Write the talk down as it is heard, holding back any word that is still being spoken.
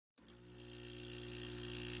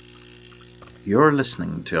You're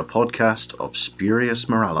listening to a podcast of spurious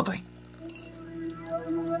morality.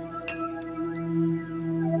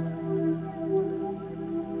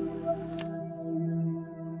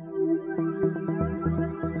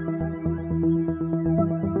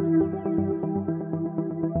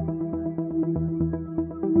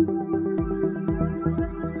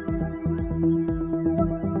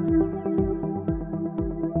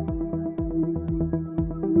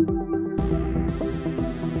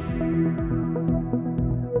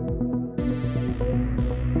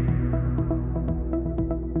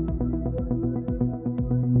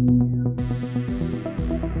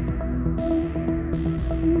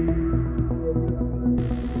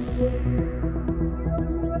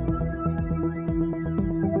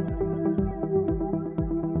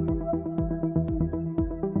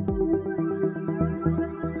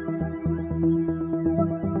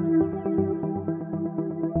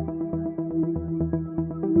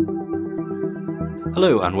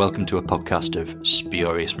 Hello and welcome to a podcast of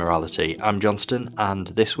spurious morality. I'm Johnston and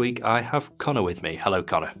this week I have Connor with me. Hello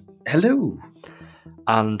Connor. Hello.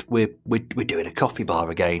 And we're doing a coffee bar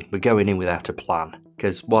again. We're going in without a plan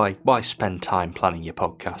because why spend time planning your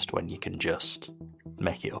podcast when you can just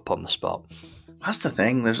make it up on the spot? That's the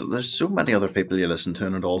thing. There's so many other people you listen to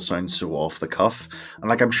and it all sounds so off the cuff.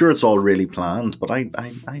 And I'm sure it's all really planned, but I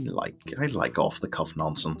like off the cuff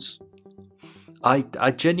nonsense. I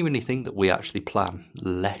genuinely think that we actually plan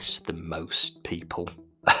less than most people.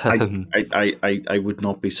 I would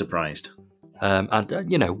not be surprised.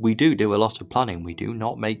 We do a lot of planning. We do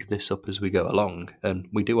not make this up as we go along, and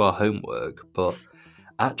we do our homework. But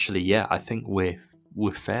actually, yeah, I think we're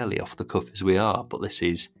fairly off the cuff as we are. But this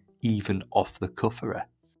is even off the cufferer,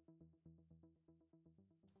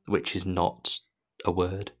 which is not a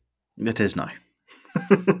word. It is now.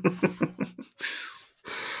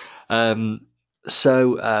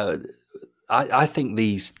 So I think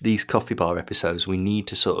these coffee bar episodes, we need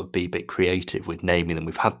to sort of be a bit creative with naming them.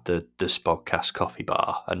 We've had the Spodcast Coffee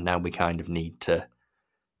Bar, and now we kind of need to,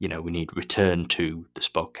 we need Return to the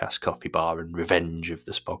Spodcast Coffee Bar and Revenge of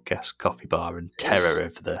the Spodcast Coffee Bar and Terror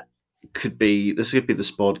of the... This could be the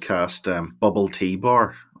Spodcast Bubble Tea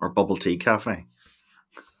Bar or Bubble Tea Cafe.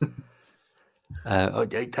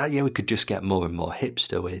 We could just get more and more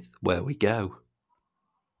hipster with where we go.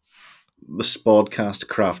 The Spodcast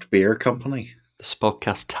Craft Beer Company. The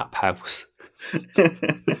Spodcast Tap House.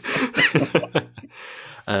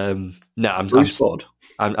 I'm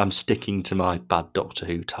sticking to my bad Doctor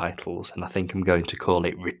Who titles, and I think I'm going to call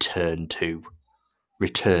it Return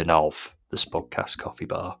of the Spodcast Coffee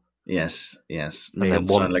Bar. Yes. Make it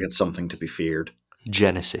sound like it's something to be feared.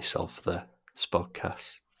 Genesis of the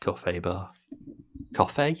Spodcast Coffee Bar.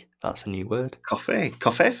 Coffee? That's a new word. Coffee,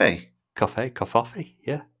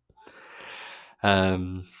 yeah.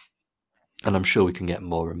 And I'm sure we can get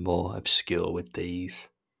more and more obscure with these.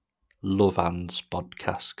 Love and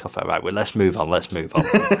Spodcast Coffee. Right, well, let's move on.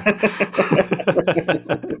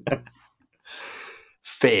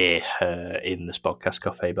 Fear in the Spodcast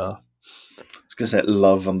Coffee Bar. I was going to say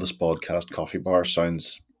Love and the Spodcast Coffee Bar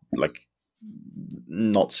sounds like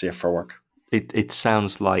not safe for work. It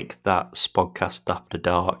sounds like that Spodcast After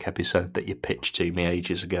Dark episode that you pitched to me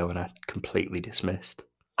ages ago and I completely dismissed.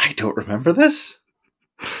 I don't remember this.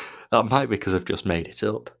 That might be because I've just made it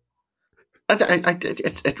up.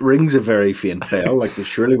 It rings a very faint bell. Like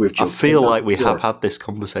surely we've. I feel like we have had this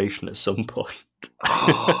conversation at some point.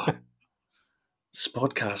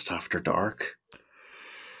 Spodcast After Dark.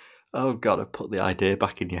 Oh God! I put the idea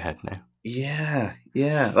back in your head now. Yeah.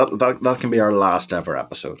 That can be our last ever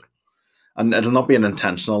episode. And it'll not be an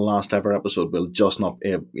intentional last ever episode. We'll just not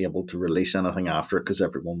be able to release anything after it because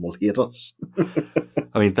everyone will hate us.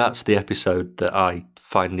 I mean, that's the episode that I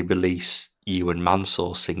finally release you and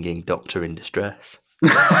Mansour singing Doctor in Distress.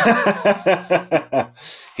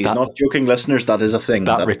 He's not joking, listeners. That is a thing.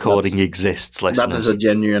 That recording exists, listeners. That is a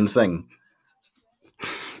genuine thing.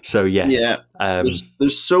 So, yes. Yeah.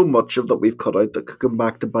 There's so much of that we've cut out that could come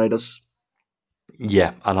back to bite us.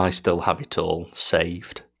 Yeah, and I still have it all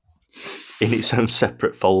saved. In its own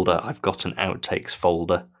separate folder, I've got an outtakes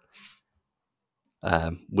folder,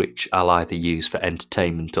 which I'll either use for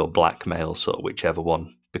entertainment or blackmail, sort of whichever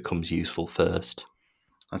one becomes useful first.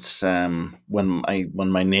 That's when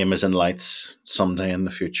my name is in lights someday in the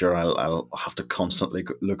future. I'll have to constantly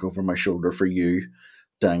look over my shoulder for you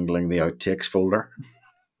dangling the outtakes folder.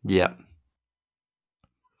 Yeah,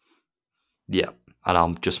 and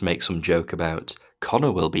I'll just make some joke about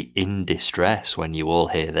Connor will be in distress when you all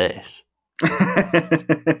hear this.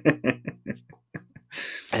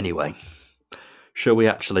 Anyway, shall we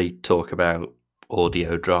actually talk about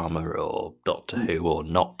audio drama or Doctor Who or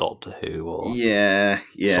not Doctor Who or Yeah.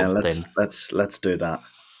 something. Let's do that.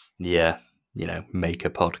 Yeah, make a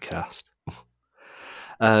podcast.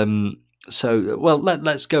 So, well,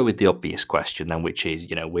 let's go with the obvious question then, which is,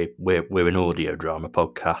 we're an audio drama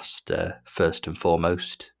podcast first and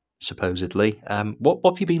foremost, supposedly. What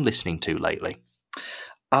have you been listening to lately?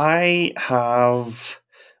 I have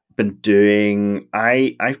been doing.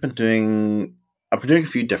 I've been doing a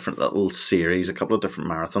few different little series, a couple of different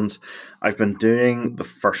marathons. I've been doing the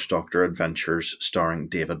First Doctor Adventures, starring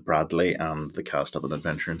David Bradley and the cast of An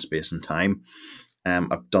Adventure in Space and Time.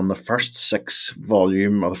 I've done the first 6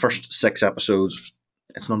 volume, or the first 6 episodes.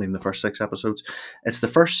 It's not even the first 6 episodes. It's the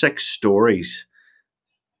first 6 stories,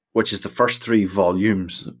 which is the first 3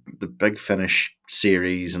 volumes. The Big Finish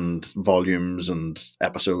series and volumes and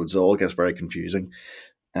episodes all gets very confusing.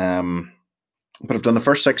 But I've done the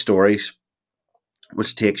first 6 stories,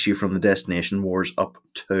 which takes you from the Destination Wars up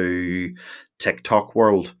to TikTok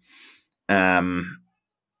World.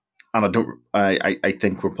 And I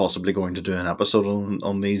think we're possibly going to do an episode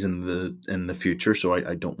on these in the future, so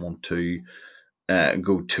I don't want to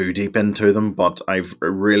go too deep into them, but I've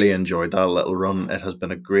really enjoyed that little run. It has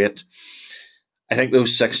been a great. I think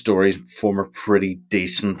those 6 stories form a pretty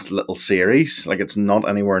decent little series. Like, it's not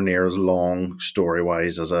anywhere near as long story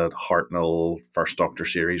wise as a Hartnell First Doctor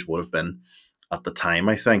series would have been at the time,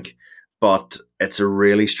 I think. But it's a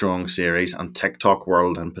really strong series, and TikTok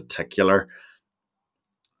World in particular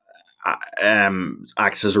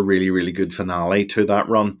acts as a really, really good finale to that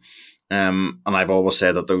run. And I've always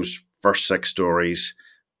said that those first 6 stories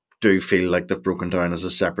do feel like they've broken down as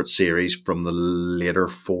a separate series from the later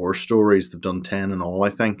 4 stories. They've done 10 in all, I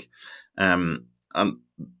think. And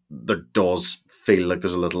there does feel like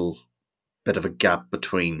there's a little bit of a gap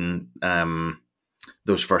between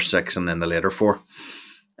those first 6 and then the later 4.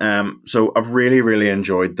 So I've really, really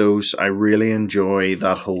enjoyed those. I really enjoy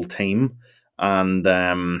that whole team. And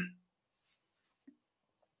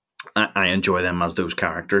I enjoy them as those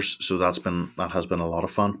characters, so that has been a lot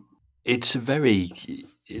of fun. It's a very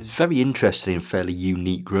interesting and fairly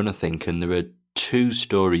unique run, I think, and there are 2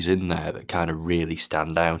 stories in there that kind of really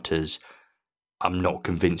stand out as I'm not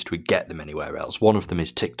convinced we'd get them anywhere else. One of them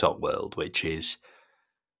is TikTok World, which is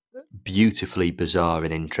beautifully bizarre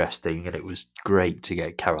and interesting, and it was great to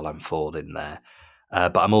get Carol Ann Ford in there.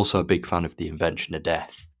 But I'm also a big fan of The Invention of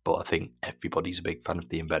Death, but I think everybody's a big fan of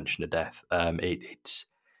The Invention of Death.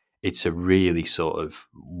 It's a really sort of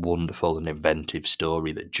wonderful and inventive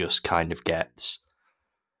story that just kind of gets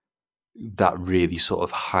that really sort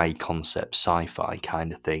of high concept sci-fi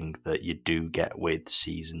kind of thing that you do get with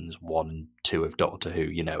seasons 1 and 2 of Doctor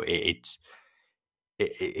Who.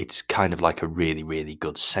 It's kind of like a really, really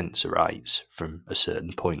good Sensorites from a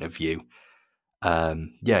certain point of view.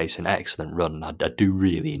 It's an excellent run. I do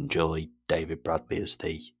really enjoy David Bradley as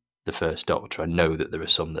the First Doctor. I know that there are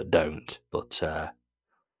some that don't, but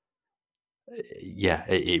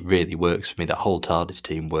it really works for me. That whole TARDIS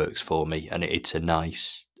team works for me, and it's a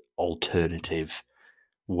nice alternative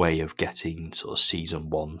way of getting sort of season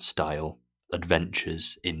 1 style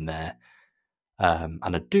adventures in there. And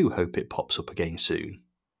I do hope it pops up again soon.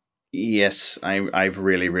 Yes, I've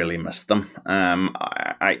really, really missed them.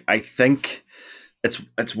 I think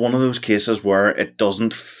it's one of those cases where it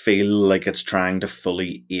doesn't feel like it's trying to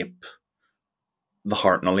fully ape the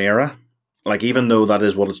Hartnell era. Like, even though that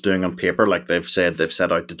is what it's doing on paper, like they've set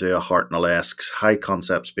out to do a Hartnell-esque high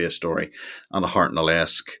concept space story and a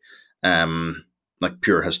Hartnell-esque like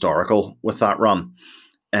pure historical with that run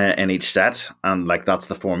in each set, and like that's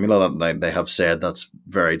the formula that they have said, that's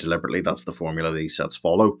very deliberately, that's the formula these sets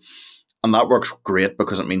follow, and that works great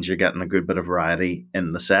because it means you're getting a good bit of variety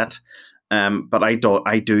in the set. But I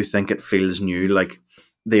do think it feels new. Like,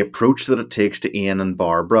 the approach that it takes to Ian and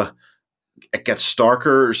Barbara, it gets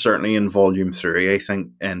starker certainly in volume 3. I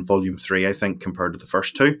think compared to the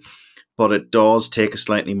first 2, but it does take a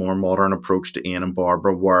slightly more modern approach to Ian and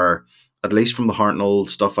Barbara, where, at least from the Hartnell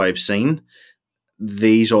stuff I've seen,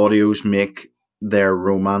 these audios make their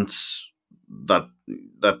romance that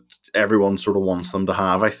everyone sort of wants them to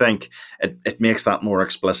have. I think it makes that more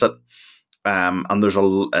explicit. And there's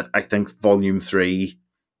I think volume 3.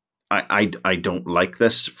 I don't like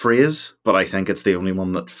this phrase, but I think it's the only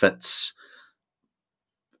one that fits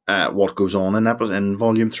what goes on in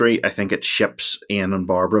volume 3. I think it ships Ian and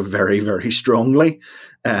Barbara very, very strongly.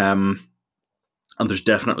 And there's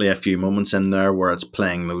definitely a few moments in there where it's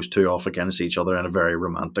playing those 2 off against each other in a very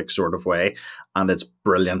romantic sort of way. And it's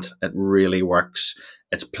brilliant. It really works.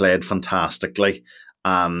 It's played fantastically.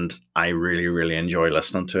 And I really, really enjoy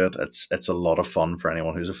listening to it. It's a lot of fun for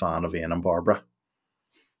anyone who's a fan of Ian and Barbara.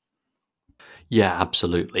 Yeah,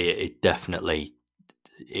 absolutely. It definitely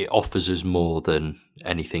it offers us more than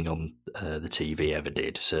anything on the TV ever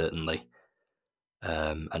did, certainly.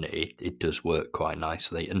 And it does work quite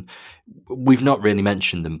nicely. And we've not really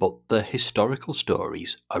mentioned them, but the historical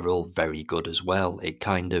stories are all very good as well. It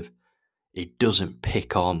doesn't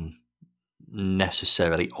pick on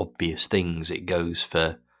necessarily obvious things. It goes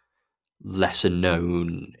for lesser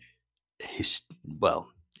known his well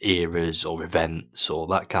eras or events or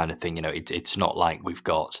that kind of thing. It's not like we've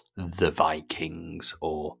got the Vikings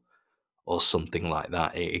or something like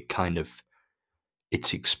that. It kind of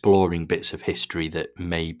it's exploring bits of history that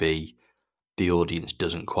maybe the audience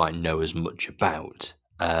doesn't quite know as much about,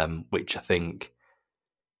 which I think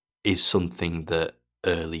is something that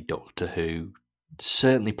early Doctor Who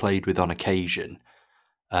certainly played with on occasion.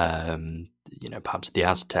 Perhaps the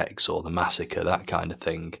Aztecs or the Massacre, that kind of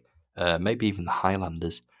thing. Maybe even the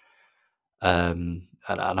Highlanders. And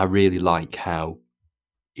I really like how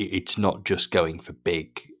it's not just going for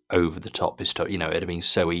big, over the top history. It'd have been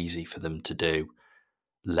so easy for them to do.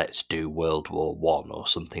 Let's do World War One or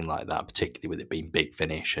something like that, particularly with it being Big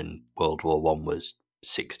Finish, and World War One was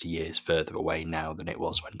 60 years further away now than it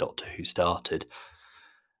was when Doctor Who started.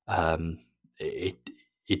 Um, it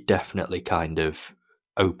it definitely kind of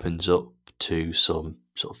opens up to some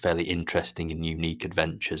sort of fairly interesting and unique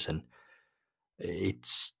adventures, and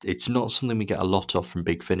it's not something we get a lot of from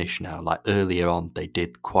Big Finish now. Like earlier on, they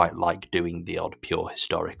did quite like doing the odd pure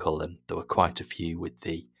historical, and there were quite a few with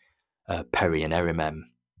the Perry and Erimem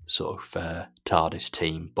sort of TARDIS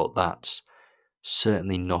team, but that's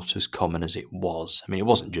certainly not as common as it was. I mean, it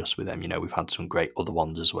wasn't just with them. We've had some great other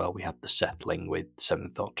ones as well. We had The Settling with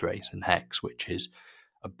Seventh Doctor, Ace and Hex, which is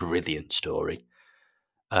a brilliant story.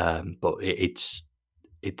 But it's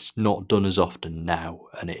not done as often now,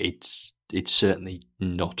 and it's certainly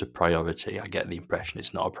not a priority. I get the impression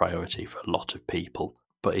it's not a priority for a lot of people.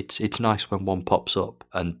 But it's nice when one pops up,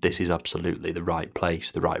 and this is absolutely the right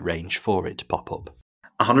place, the right range for it to pop up.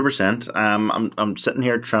 100%. I'm sitting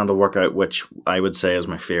here trying to work out which I would say is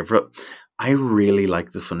my favorite. I really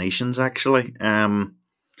like the Phoenicians, actually.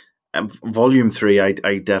 Volume 3,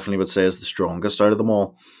 I definitely would say is the strongest out of them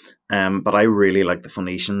all. But I really like the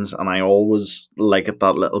Phoenicians, and I always like it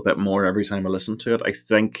that little bit more every time I listen to it. I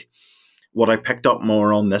think what I picked up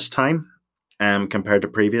more on this time, compared to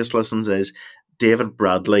previous listens, is David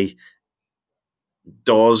Bradley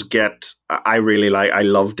does get. I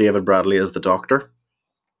love David Bradley as the Doctor.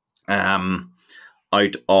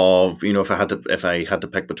 Out of if I had to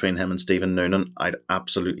pick between him and Stephen Noonan, I'd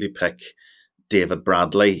absolutely pick David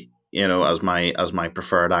Bradley. As my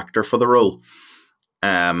preferred actor for the role.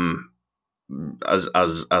 As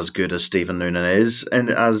good as Stephen Noonan is, and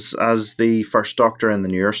as the first Doctor in the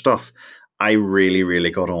newer stuff, I really, really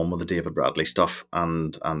got on with the David Bradley stuff,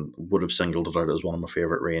 and would have singled it out as one of my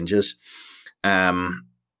favorite ranges. David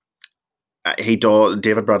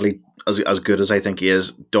Bradley, as good as I think he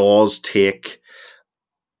is, does take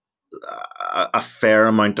a fair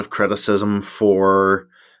amount of criticism for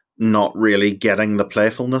not really getting the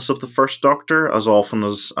playfulness of the first Doctor as often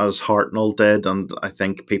as Hartnell did, and I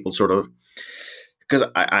think people sort of, because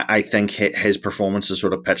I think his performance is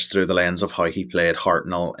sort of pitched through the lens of how he played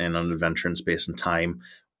Hartnell in An Adventure in Space and Time,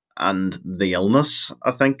 and the illness,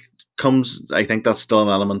 I think that's still an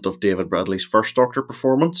element of David Bradley's first Doctor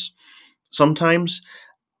performance sometimes.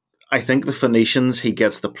 I think the Phoenicians, he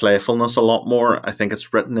gets the playfulness a lot more. I think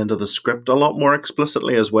it's written into the script a lot more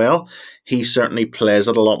explicitly as well. He certainly plays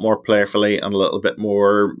it a lot more playfully and a little bit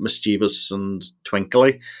more mischievous and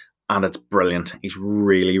twinkly, and it's brilliant. He's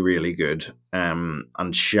really, really good,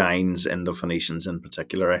 and shines in the Phoenicians in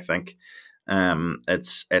particular, I think. I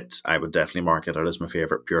would definitely mark it out as my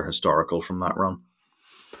favourite pure historical from that run.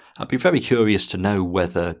 I'd be very curious to know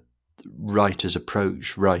whether writers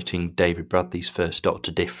approach writing David Bradley's first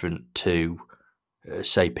Doctor different to,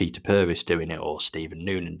 say, Peter Purves doing it or Stephen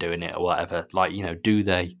Noonan doing it or whatever. Like,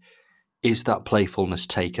 is that playfulness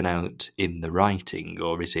taken out in the writing,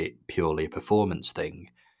 or is it purely a performance thing?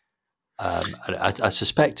 I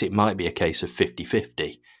suspect it might be a case of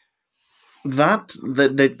 50-50.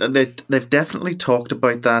 They've definitely talked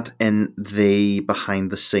about that in the behind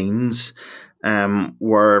the scenes,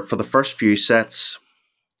 where for the first few sets,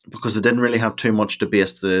 because they didn't really have too much to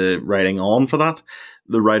base the writing on for that,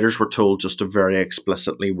 the writers were told just to very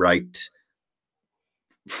explicitly write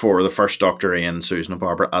for the first Doctor, Ian, Susan, and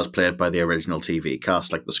Barbara as played by the original TV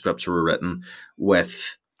cast. Like the scripts were written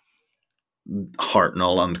with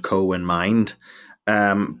Hartnell and co in mind.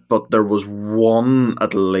 But there was one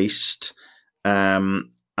at least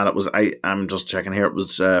and I'm just checking here. It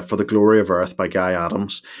was For the Glory of Earth by Guy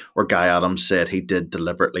Adams, where Guy Adams said he did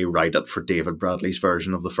deliberately write it for David Bradley's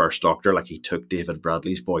version of the First Doctor. Like he took David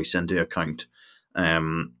Bradley's voice into account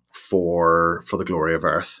for the Glory of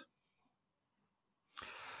Earth.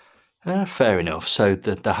 Fair enough. So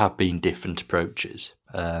there have been different approaches,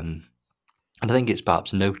 and I think it's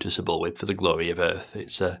perhaps noticeable with For the Glory of Earth.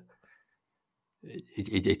 It's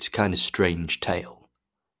it's a kind of strange tale,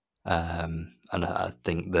 and I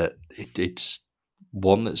think that it's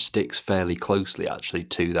one that sticks fairly closely actually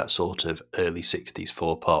to that sort of early 60s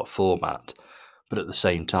 4-part format, but at the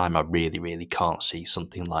same time I really, really can't see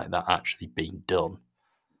something like that actually being done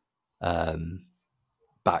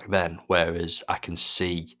back then, whereas I can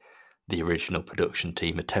see the original production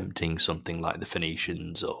team attempting something like the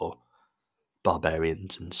Phoenicians or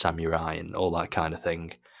Barbarians and Samurai and all that kind of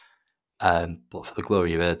thing. But For the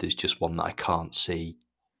Glory of Earth is just one that I can't see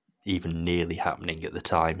even nearly happening at the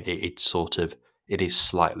time. It is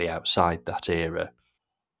slightly outside that era.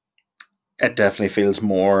 It definitely feels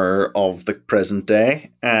more of the present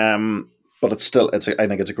day, but I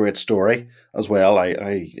think it's a great story as well.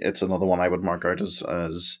 It's another one I would mark out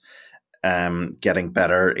as getting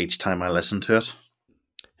better each time I listen to it.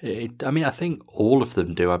 I think all of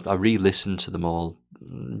them do. I re-listened to them all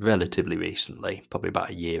relatively recently, probably about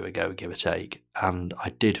a year ago, give or take, and I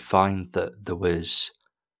did find that there was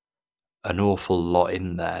an awful lot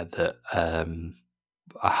in there that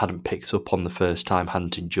I hadn't picked up on the first time,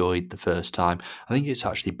 hadn't enjoyed the first time. I think it's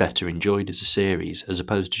actually better enjoyed as a series as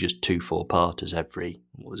opposed to just 2 4-parters every,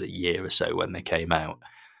 year or so when they came out.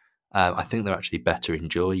 I think they're actually better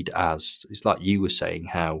enjoyed as, it's like you were saying,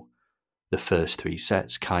 how the first 3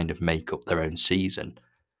 sets kind of make up their own season.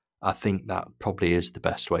 I think that probably is the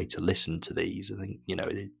best way to listen to these. I think,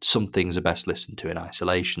 some things are best listened to in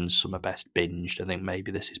isolation, some are best binged. I think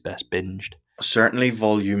maybe this is best binged. Certainly,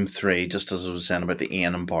 Volume 3, just as I was saying about the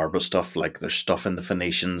Ian and Barbara stuff, like there's stuff in the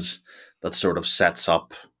Phoenicians that sort of sets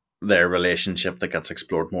up their relationship that gets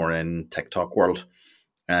explored more in TikTok world.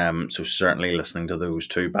 So certainly listening to those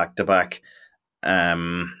two back to back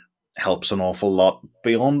helps an awful lot.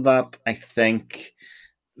 Beyond that, I think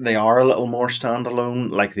they are a little more standalone.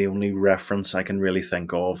 Like the only reference I can really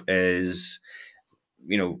think of is,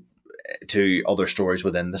 to other stories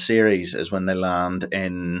within the series is when they land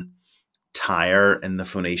in Tyre in the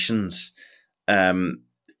Phoenicians.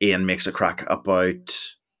 Ian makes a crack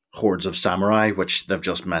about hordes of samurai, which they've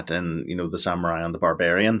just met in, the samurai and the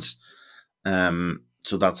barbarians.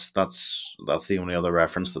 So that's the only other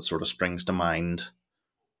reference that sort of springs to mind.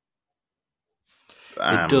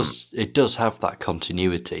 It does have that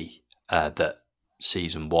continuity that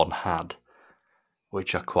season 1 had,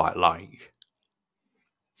 which I quite like.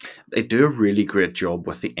 They do a really great job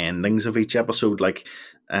with the endings of each episode,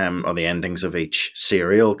 or the endings of each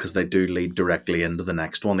serial, because they do lead directly into the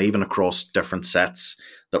next one, even across different sets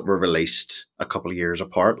that were released a couple of years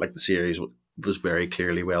apart. Like the series was very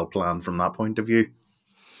clearly well planned from that point of view.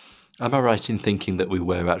 Am I right in thinking that we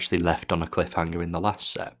were actually left on a cliffhanger in the last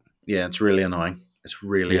set? Yeah, it's really annoying. It's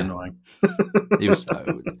really annoying.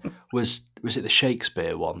 Was it the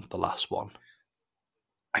Shakespeare one, the last one?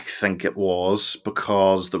 I think it was,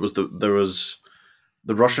 because there was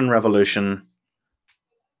the Russian Revolution.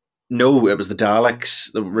 No, it was the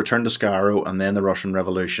Daleks, the Return to Skaro, and then the Russian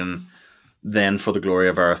Revolution, then For the Glory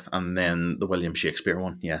of Earth, and then the William Shakespeare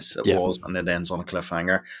one. Yes, it was, and it ends on a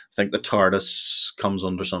cliffhanger. I think the TARDIS comes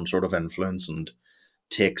under some sort of influence and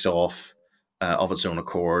takes off of its own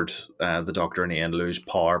accord. The Doctor and Ian lose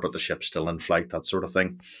power, but the ship's still in flight, that sort of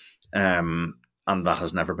thing. And that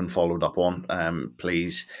has never been followed up on.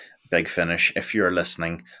 Please, Big Finish, if you're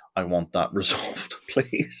listening, I want that resolved,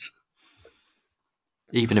 please.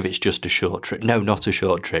 Even if it's just a short trip. No, not a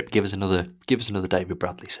short trip. Give us another David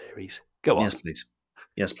Bradley series. Go on. Yes, please.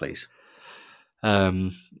 Yes, please.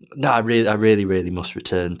 No, I really, really must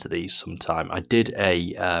return to these sometime. I did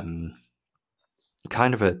a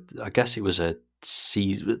I guess it was a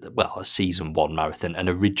season 1 marathon, an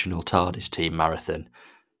original TARDIS team marathon.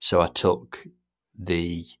 So I took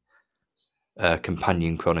the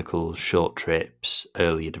Companion Chronicles, Short Trips,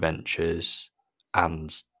 Early Adventures,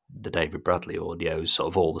 and the David Bradley audios, sort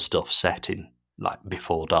of all the stuff set in like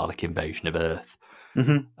before Dalek Invasion of Earth,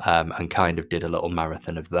 and kind of did a little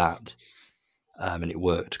marathon of that. And it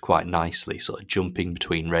worked quite nicely, sort of jumping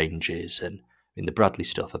between ranges. And in the Bradley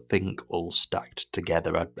stuff, I think all stacked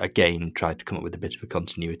together. I again tried to come up with a bit of a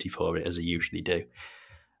continuity for it, as I usually do.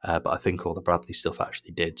 But I think all the Bradley stuff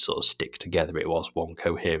actually did sort of stick together. It was one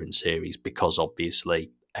coherent series because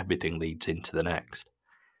obviously everything leads into the next.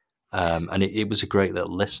 And it was a great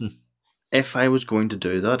little listen. if I was going to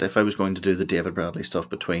do that, if I was going to do the David Bradley stuff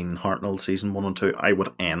between Hartnell season 1 and 2, I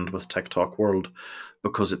would end with TikTok World,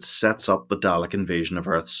 because it sets up the Dalek invasion of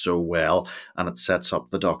Earth so well, and it sets up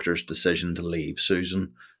the Doctor's decision to leave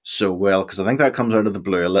Susan so well, because I think that comes out of the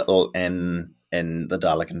blue a little in the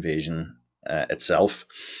Dalek invasion itself.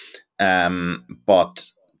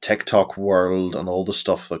 But TikTok World and all the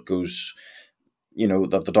stuff that goes,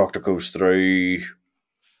 that the Doctor goes through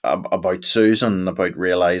about Susan, about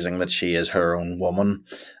realizing that she is her own woman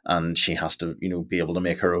and she has to, be able to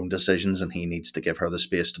make her own decisions, and he needs to give her the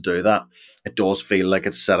space to do that. It does feel like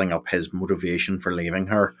it's setting up his motivation for leaving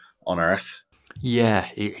her on Earth. Yeah,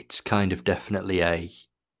 it's kind of definitely a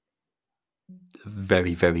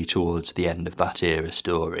very, very towards the end of that era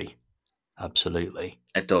story. Absolutely.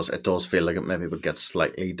 It does feel like it maybe would get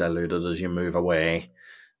slightly diluted as you move away.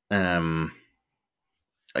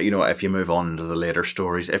 If you move on to the later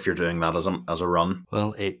stories, if you're doing that as a run.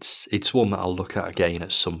 Well, it's one that I'll look at again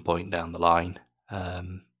at some point down the line,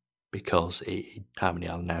 because how many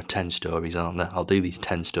are there now? 10 stories, aren't there? I'll do these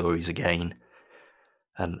 10 stories again,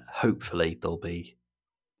 and hopefully there'll be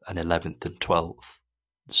an 11th and 12th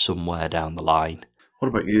somewhere down the line. What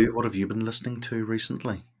about you? What have you been listening to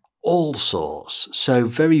recently? All sorts. So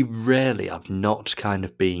very rarely I've not kind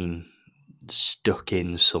of been stuck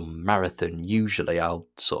in some marathon. Usually I'll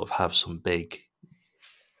sort of have some big,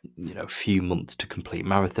 few months to complete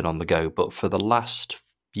marathon on the go. But for the last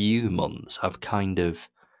few months, I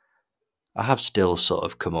have still sort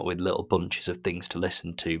of come up with little bunches of things to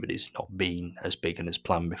listen to, but it's not been as big and as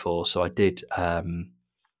planned before. So I did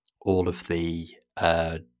all of the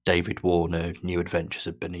David Warner New Adventures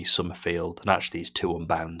of Bernice Summerfield, and actually his 2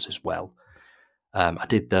 Unbounds as well. I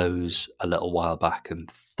did those a little while back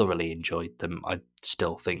and thoroughly enjoyed them. I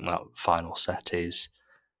still think that final set is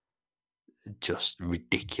just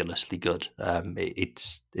ridiculously good.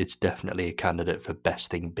 It's definitely a candidate for best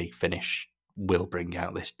thing Big Finish will bring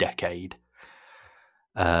out this decade.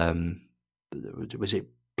 Was it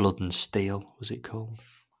Blood and Steel? Was it called?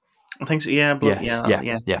 I think so. Yeah,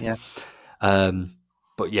 Yeah.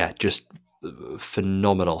 But yeah, just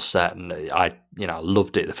phenomenal set, and I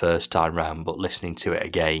loved it the first time round, but listening to it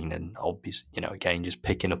again, and obviously again just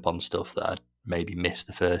picking up on stuff that I'd maybe missed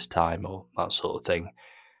the first time or that sort of thing,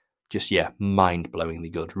 just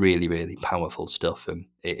mind-blowingly good, really, really powerful stuff, and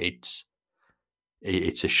it's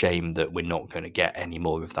a shame that we're not going to get any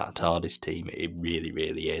more of that TARDIS team. It really,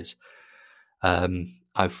 really is.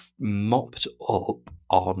 I've mopped up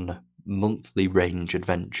on monthly range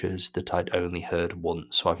adventures that I'd only heard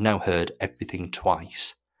once, so I've now heard everything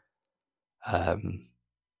twice.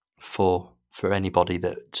 For anybody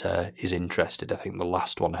that is interested, I think the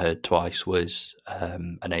last one I heard twice was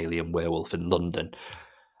An Alien Werewolf in London.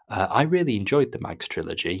 I really enjoyed the Mags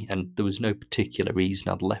trilogy, and there was no particular reason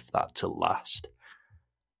I'd left that till last.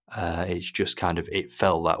 It's just kind of, it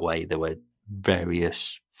fell that way. There were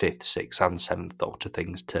various 5th, 6th and 7th Doctor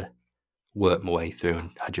things to work my way through,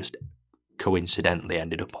 and I just coincidentally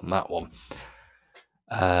ended up on that one.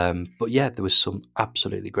 But yeah, there was some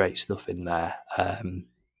absolutely great stuff in there.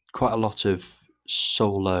 Quite a lot of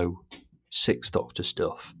solo 6th Doctor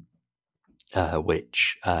stuff,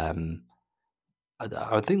 which I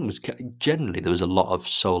think was generally there was a lot of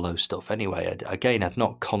solo stuff anyway. Again, I'd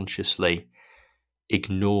not consciously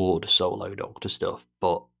ignored solo Doctor stuff,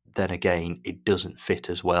 but then again, it doesn't fit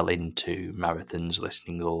as well into marathons,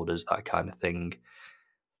 listening orders, that kind of thing,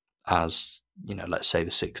 as, let's say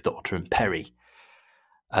the 6th Doctor and Perry.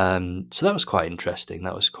 So that was quite interesting.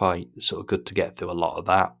 That was quite sort of good to get through a lot of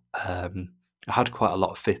that. I had quite a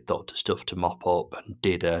lot of 5th Doctor stuff to mop up, and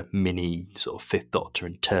did a mini sort of 5th Doctor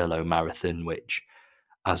and Turlo marathon, which,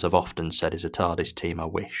 as I've often said, is a TARDIS team I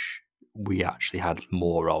wish we actually had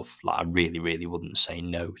more of. Like, I really, really wouldn't say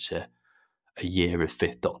no to a year of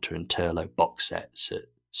 5th Doctor and Turlo box sets at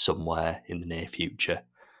somewhere in the near future,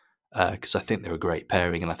 because I think they're a great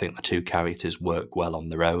pairing, and I think the 2 characters work well on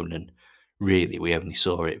their own, and really we only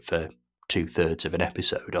saw it for 2/3 of an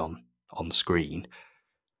episode on screen.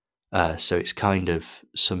 So it's kind of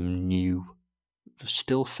some new,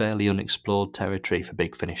 still fairly unexplored territory for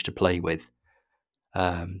Big Finish to play with.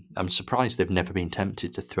 I'm surprised they've never been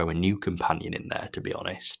tempted to throw a new companion in there, to be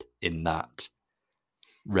honest, in that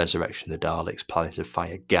Resurrection of the Daleks, Planet of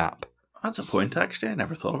Fire gap. That's a point, actually. I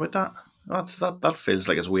never thought about that. That feels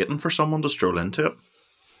like it's waiting for someone to stroll into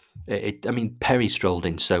it. I mean, Perry strolled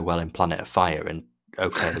in so well in Planet of Fire, and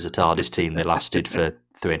okay, as a TARDIS team, they lasted for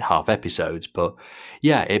 3.5 episodes, but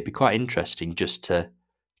yeah, it'd be quite interesting just to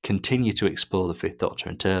continue to explore the 5th Doctor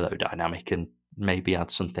and Turlo dynamic, and maybe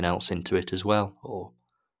add something else into it as well, or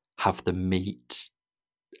have them meet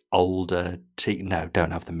older Tegan. No,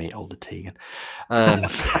 don't have them meet older Tegan.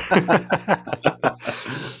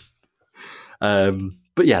 Um,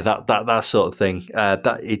 but yeah, that sort of thing.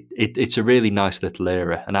 It's a really nice little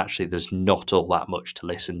era, and actually, there's not all that much to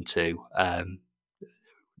listen to.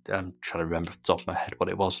 I'm trying to remember off the top of my head what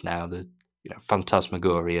it was now. The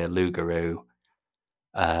Phantasmagoria, Lugaroo,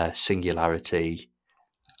 Singularity.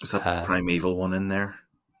 Is that Primeval one in there?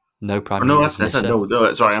 No Or no, Primeval. that's Nissa. No, sorry,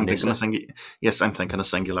 That's I'm thinking Nissa. of Yes, I'm thinking of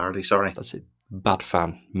Singularity. Sorry. That's it. Bad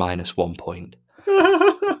fan, -1 point.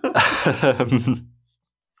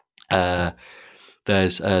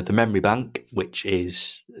 There's the Memory Bank, which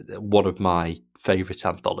is one of my favourite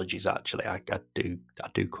anthologies. Actually, I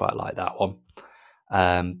do quite like that one.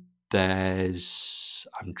 There's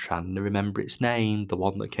I'm trying to remember its name. The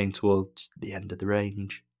one that came towards the end of the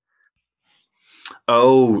range.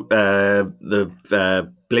 Oh,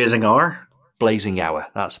 the Blazing Hour. Blazing Hour.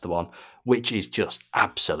 That's the one, which is just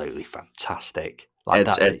absolutely fantastic. Like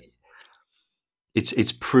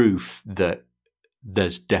it's proof that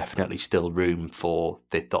there's definitely still room for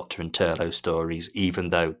Fifth Doctor and Turlough stories, even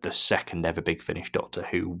though the second ever Big Finish Doctor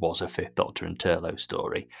Who was a Fifth Doctor and Turlough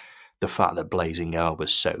story. The fact that Blazing Hour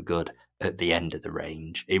was so good at the end of the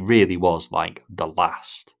range, it really was like the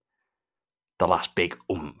last big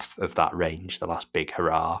oomph of that range, the last big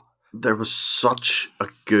hurrah. There was such a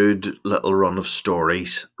good little run of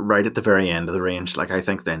stories right at the very end of the range. Like, I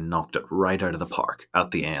think they knocked it right out of the park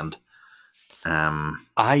at the end.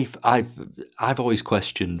 I've always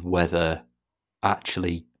questioned whether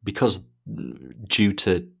actually, because due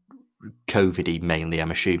to COVID-y mainly,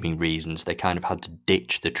 I'm assuming reasons, they kind of had to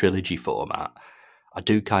ditch the trilogy format. I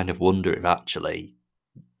do kind of wonder if actually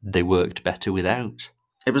they worked better without.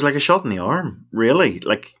 It was like a shot in the arm, really.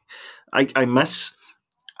 Like, I miss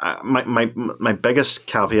my biggest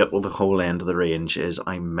caveat with the whole end of the range is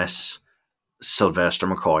I miss Sylvester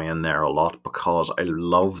McCoy in there a lot, because I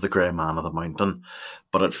love the Grey Man of the Mountain,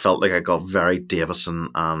 but it felt like I got very Davison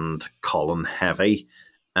and Colin heavy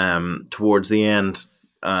towards the end,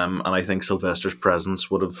 and I think Sylvester's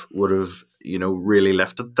presence would have really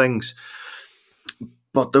lifted things.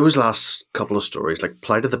 But those last couple of stories, like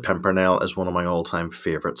Plight of the Pimpernel, is one of my all-time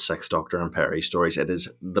favourite Sixth Doctor and Perry stories. It is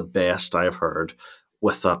the best I've heard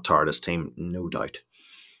with that TARDIS team, no doubt.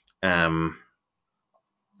 The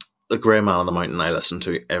Grey Man on the Mountain I listen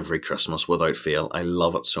to every Christmas without fail. I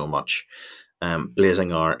love it so much.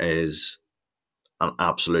 Blazing Hour is an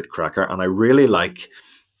absolute cracker, and I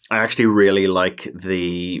actually really like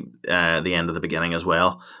the end of the beginning as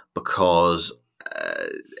well, because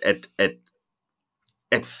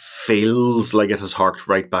it feels like it has harked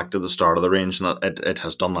right back to the start of the range, and it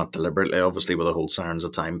has done that deliberately, obviously, with the whole Sirens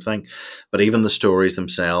of Time thing. But even the stories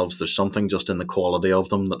themselves, there's something just in the quality of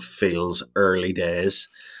them that feels early days.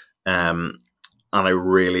 And I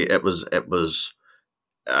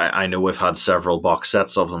know we've had several box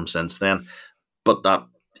sets of them since then, but that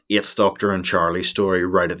Eighth Doctor and Charlie story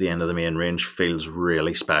right at the end of the main range feels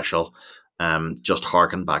really special. Just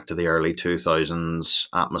harking back to the early 2000s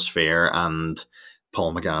atmosphere, and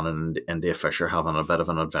Paul McGann and India Fisher having a bit of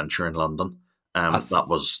an adventure in London. That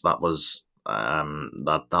was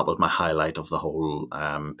my highlight of the whole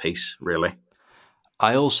piece, really.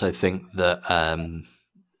 I also think that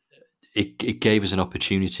it gave us an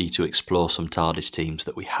opportunity to explore some TARDIS teams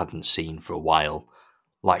that we hadn't seen for a while.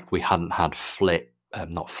 Like, we hadn't had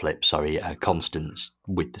Constance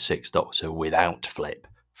with the Sixth Doctor without Flip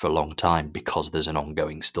for a long time, because there's an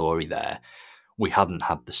ongoing story there. We hadn't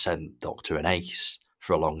had the Seventh Doctor and Ace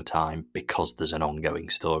for a long time, because there's an ongoing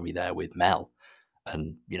story there with Mel.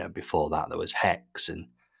 And, before that there was Hex, and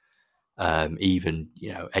even,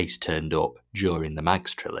 Ace turned up during the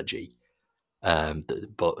Mags trilogy.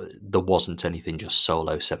 But there wasn't anything just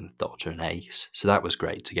solo Seventh Doctor and Ace. So that was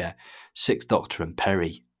great to get. Sixth Doctor and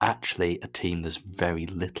Perry, actually a team there's very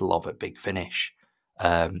little of at Big Finish.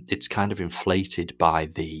 It's kind of inflated by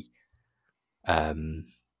the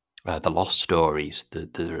Lost stories.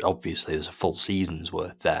 Obviously there's a full season's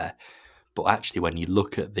worth there, but actually when you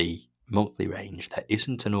look at the monthly range, there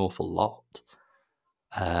isn't an awful lot.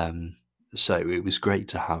 So it was great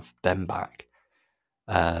to have them back.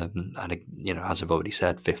 And as I've already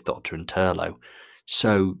said, Fifth Doctor and Turlough.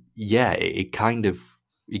 So yeah, it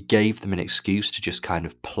gave them an excuse to just kind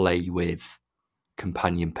of play with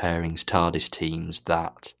companion pairings, TARDIS teams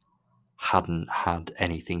that hadn't had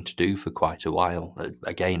anything to do for quite a while.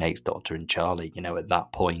 Again, Eighth Doctor and Charlie, at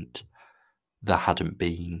that point, there hadn't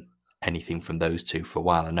been anything from those two for a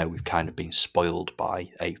while. I know we've kind of been spoiled by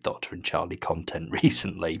Eighth Doctor and Charlie content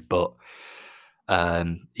recently, but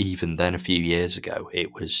even then, a few years ago,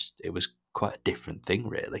 it was quite a different thing,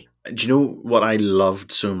 really. Do you know what I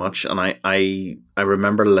loved so much? And I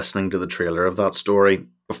remember listening to the trailer of that story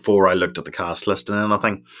before I looked at the cast list and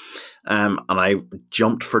anything. And I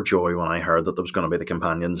jumped for joy when I heard that there was going to be the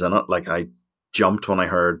companions in it. Like, I jumped when I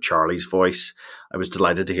heard Charlie's voice. I was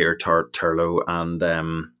delighted to hear Turlo and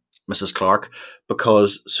Mrs. Clark,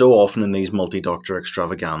 because so often in these multi-doctor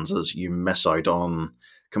extravaganzas, you miss out on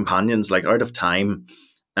companions. Like, Out of Time,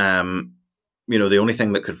 the only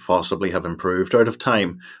thing that could possibly have improved Out of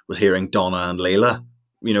Time was hearing Donna and Layla,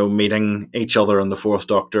 meeting each other in the Fourth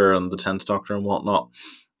Doctor and the 10th Doctor and whatnot.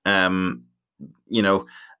 Um, you know,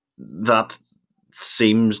 that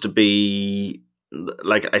seems to be,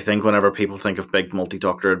 like, I think whenever people think of big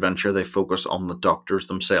multi-doctor adventure, they focus on the doctors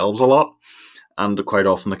themselves a lot, and quite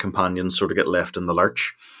often the companions sort of get left in the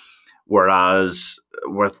lurch. Whereas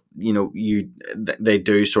with, they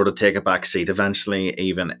do sort of take a back seat eventually,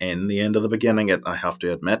 even in the end of the beginning, I have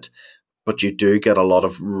to admit. But you do get a lot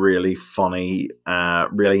of really funny,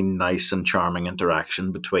 really nice and charming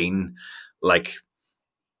interaction between, like,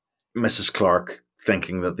 Mrs. Clark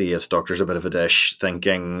thinking that the Eighth Doctor's a bit of a dish,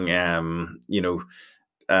 thinking, Charlie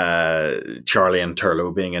and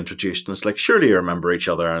Turlo being introduced, and it's like, surely you remember each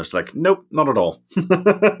other, and it's like, nope, not at all.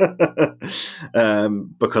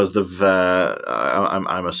 Because they've,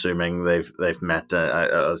 I'm assuming they've met.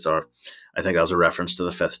 I think that's a reference to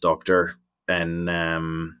the Fifth Doctor in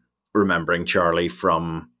remembering Charlie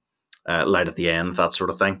from Light at the End, that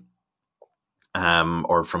sort of thing.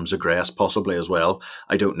 Or from Zagreus possibly as well.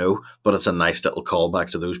 I don't know, but it's a nice little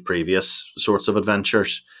callback to those previous sorts of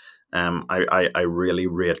adventures. I really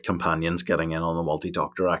rate companions getting in on the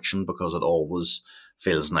multi-doctor action, because it always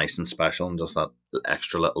feels nice and special and just that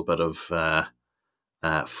extra little bit of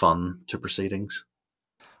fun to proceedings.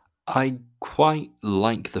 I quite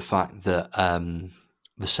like the fact that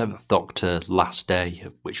the Seventh Doctor Last Day,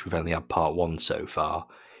 of which we've only had part one so far,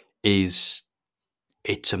 it's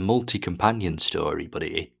a multi-companion story, but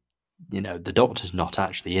the Doctor's not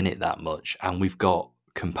actually in it that much, and we've got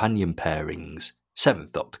companion pairings,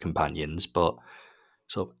 Seventh Doctor companions, but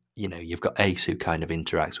sort of, you've got Ace, who kind of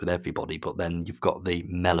interacts with everybody, but then you've got the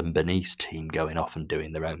Mel and Bernice team going off and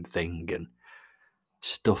doing their own thing, and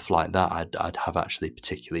stuff like that. I'd have actually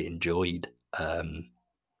particularly enjoyed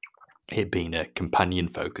it being a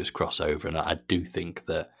companion-focused crossover, and I do think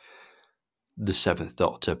that the Seventh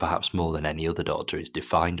Doctor, perhaps more than any other Doctor, is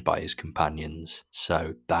defined by his companions,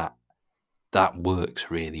 so that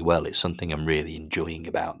works really well. It's something I'm really enjoying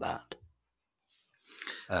about that.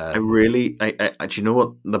 I really, do you know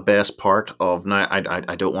what the best part of now?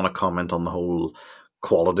 I don't want to comment on the whole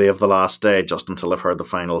quality of the Last Day just until I've heard the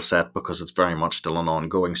final set, because it's very much still an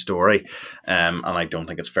ongoing story, and I don't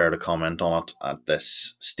think it's fair to comment on it at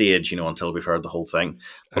this stage, until we've heard the whole thing.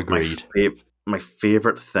 But Agreed. my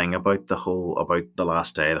favorite thing about the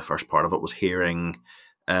Last Day, the first part of it, was hearing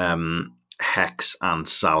Hex and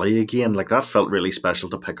Sally again. Like, that felt really special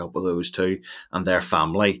to pick up with those two and their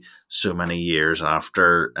family so many years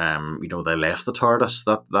after they left the TARDIS.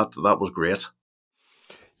 That was great.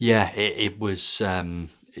 Yeah, it was.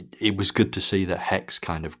 It was good to see that Hex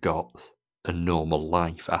kind of got a normal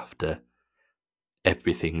life after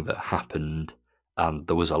everything that happened, and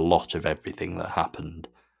there was a lot of everything that happened.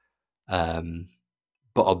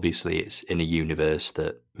 But obviously, it's in a universe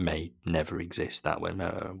that may never exist that way.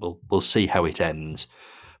 We'll see how it ends.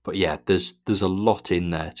 But yeah, there's a lot in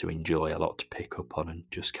there to enjoy, a lot to pick up on, and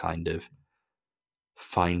just kind of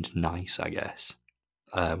find nice, I guess.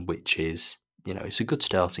 Which is, it's a good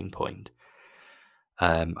starting point.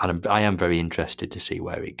 And I am very interested to see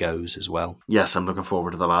where it goes as well. Yes, I'm looking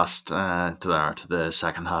forward to the last to the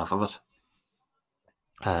second half of it.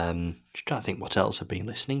 Just trying to think what else I've been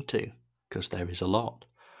listening to, because there is a lot.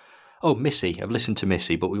 Oh, Missy. I've listened to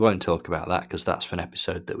Missy, but we won't talk about that because that's for an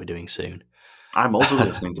episode that we're doing soon. I'm also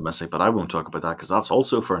listening to Missy, but I won't talk about that because that's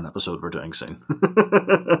also for an episode we're doing soon.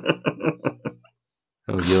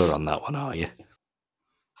 Oh, you're on that one, are you?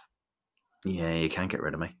 Yeah, you can't get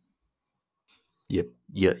rid of me.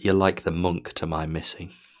 You're like the monk to my Missy.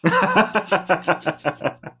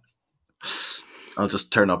 I'll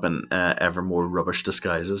just turn up in ever more rubbish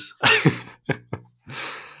disguises.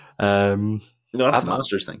 That's the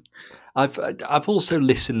Master's thing. I've also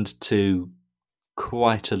listened to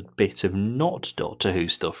quite a bit of not Doctor Who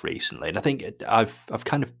stuff recently, and I think I've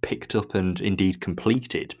kind of picked up and indeed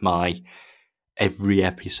completed my every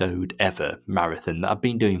episode ever marathon that I've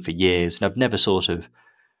been doing for years, and I've never sort of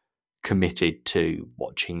committed to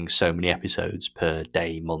watching so many episodes per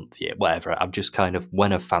day, month, year, whatever. I've just kind of,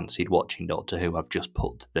 when I've fancied watching Doctor Who, I've just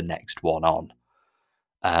put the next one on.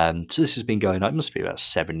 So this has been going on. It must be about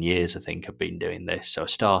 7 years, I think, I've been doing this. So I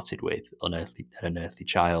started with An Unearthly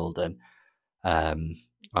Child, and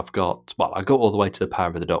I got all the way to The Power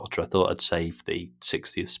of the Doctor. I thought I'd save the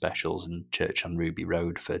 60th specials and Church on Ruby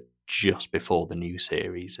Road for just before the new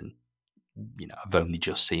series, and I've only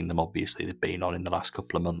just seen them. Obviously, they've been on in the last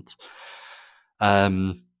couple of months.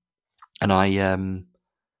 And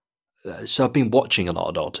so I've been watching a lot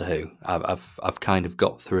of Doctor Who. I've kind of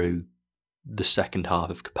got through the second half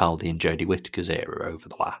of Capaldi and Jodie Whittaker's era over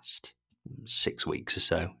the last 6 weeks or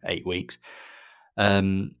so, 8 weeks.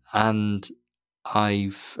 And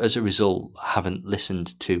I've, as a result, haven't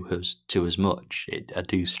listened to as much. I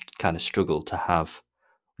do kind of struggle to have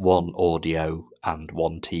one audio and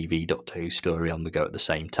one TV Doctor Who story on the go at the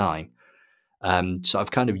same time. So I've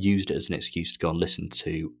kind of used it as an excuse to go and listen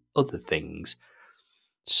to other things.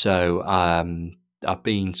 So I've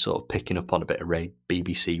been sort of picking up on a bit of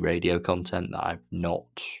BBC radio content that I've not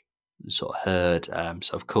sort of heard.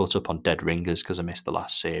 So I've caught up on Dead Ringers because I missed the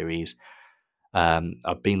last series.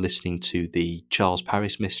 I've been listening to the Charles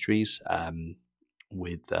Paris mysteries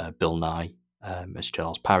with Bill Nye as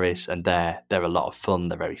Charles Paris, and they're a lot of fun.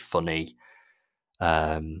 They're very funny.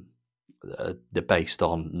 They're based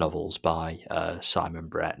on novels by Simon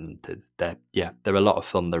Brett, and they're a lot of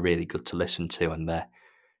fun. They're really good to listen to, and they're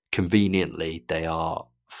conveniently they are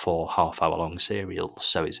 4 half-hour-long serials,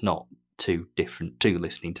 so it's not too different to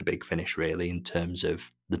listening to Big Finish, really, in terms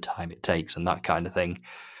of the time it takes and that kind of thing.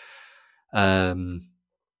 4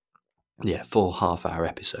 half-hour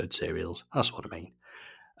episode serials. That's what I mean.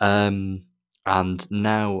 And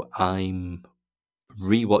now I'm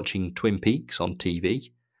rewatching Twin Peaks on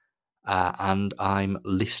TV, and I'm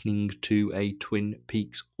listening to a Twin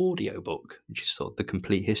Peaks audiobook, which is sort of the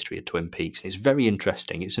complete history of Twin Peaks. It's very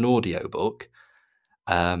interesting. It's an audiobook,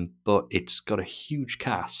 but it's got a huge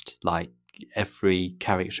cast. Like, every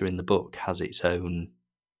character in the book has its own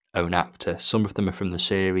actor. Some of them are from the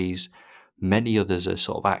series. Many others are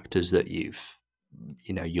sort of actors that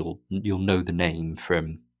you'll know the name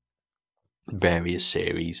from various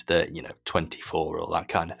series, that 24, all that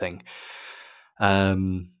kind of thing.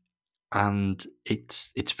 And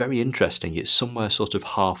it's very interesting. It's somewhere sort of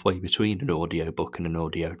halfway between an audiobook and an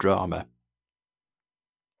audio drama.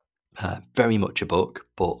 Very much a book,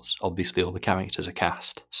 but obviously all the characters are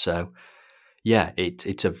cast. So yeah,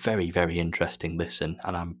 it's a very, very interesting listen,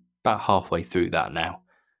 and I'm about halfway through that now.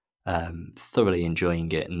 Thoroughly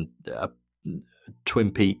enjoying it, and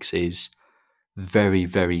Twin Peaks is very,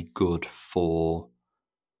 very good for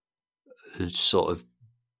sort of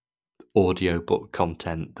audiobook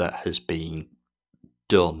content that has been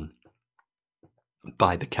done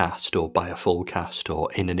by the cast or by a full cast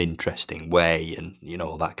or in an interesting way, and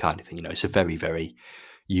all that kind of thing. It's a very, very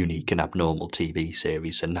unique and abnormal TV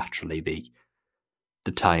series, and naturally the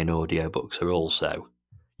tie-in audiobooks are also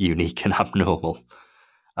unique and abnormal.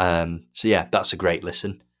 So yeah, that's a great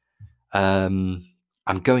listen.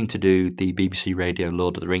 I'm going to do the BBC Radio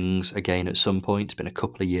Lord of the Rings again at some point. It's been a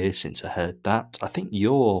couple of years since I heard that. I think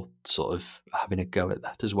you're sort of having a go at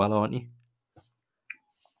that as well, aren't you?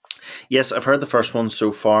 Yes, I've heard the first one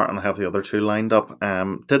so far, and I have the other 2 lined up.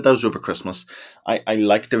 Did those over Christmas. I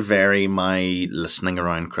like to vary my listening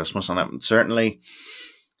around Christmas, and I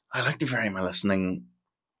like to vary my listening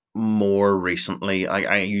more recently.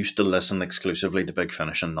 I used to listen exclusively to Big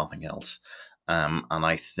Finish and nothing else. And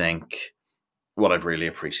I think what I've really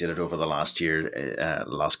appreciated over the last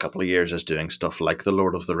couple of years, is doing stuff like The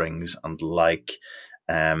Lord of the Rings and like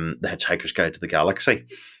The Hitchhiker's Guide to the Galaxy.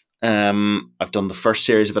 I've done the first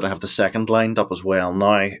series of it. I have the second lined up as well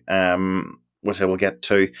now, which I will get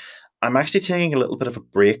to. I'm actually taking a little bit of a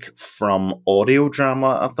break from audio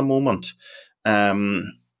drama at the moment.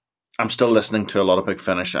 I'm still listening to a lot of Big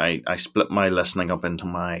Finish. I split my listening up into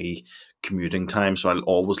my commuting time, so I'll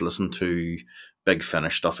always listen to Big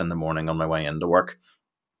Finish stuff in the morning on my way into work.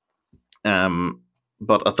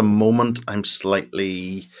 But at the moment, I'm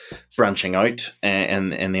slightly branching out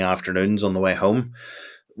in the afternoons on the way home.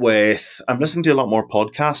 I'm listening to a lot more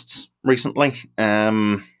podcasts recently.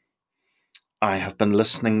 I've been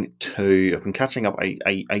catching up.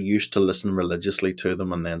 I used to listen religiously to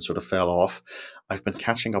them and then sort of fell off. I've been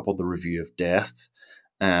catching up on the Review of Death,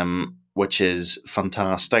 which is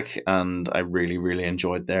fantastic, and I really, really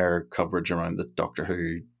enjoyed their coverage around the Doctor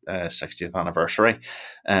Who 60th anniversary.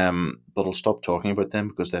 But I'll stop talking about them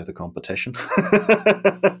because they're the competition.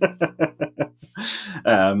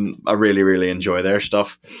 I really, really enjoy their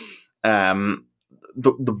stuff. The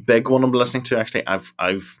big one I'm listening to, actually,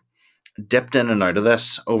 I've dipped in and out of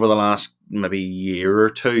this over the last maybe year or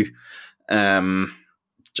two,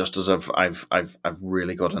 just as I've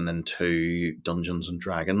really gotten into Dungeons and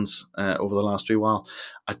Dragons over the last wee while,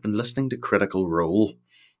 I've been listening to Critical Role,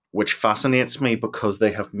 which fascinates me because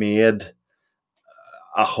they have made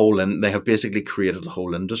they have basically created a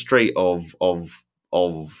whole industry of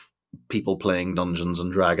people playing Dungeons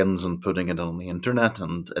and Dragons and putting it on the internet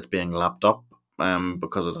and it being lapped up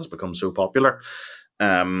because it has become so popular.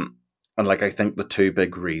 And like I think the two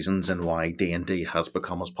big reasons in why D&D has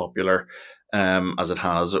become as popular as it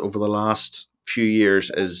has over the last few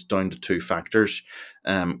years is down to two factors.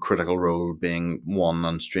 Critical Role being one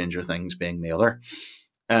and Stranger Things being the other.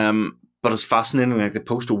 But it's fascinating. Like they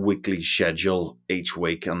post a weekly schedule each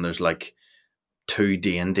week, and there's like two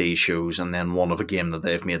D&D shows, and then one of a game that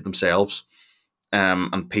they've made themselves.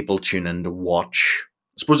 And people tune in to watch.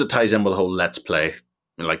 I suppose it ties in with the whole Let's Play,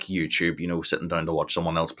 like YouTube. Sitting down to watch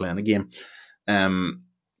someone else playing a game. But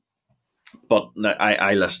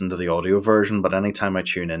I listen to the audio version. But anytime I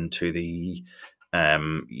tune into the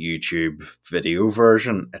YouTube video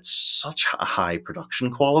version, it's such a high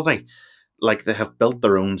production quality. Like they have built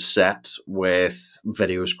their own set with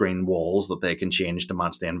video screen walls that they can change to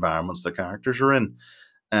match the environments the characters are in.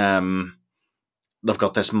 They've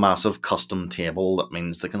got this massive custom table that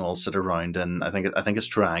means they can all sit around in. I think it's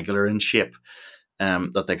triangular in shape.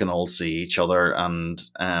 That they can all see each other, and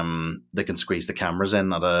they can squeeze the cameras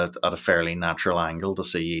in at a fairly natural angle to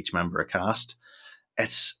see each member of cast.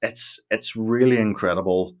 It's really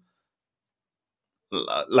incredible.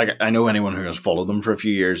 Like I know anyone who has followed them for a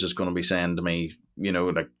few years is going to be saying to me,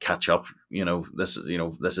 like catch up. This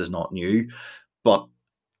is not new, but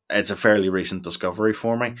it's a fairly recent discovery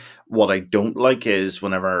for me. What I don't like is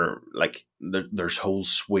whenever like there's whole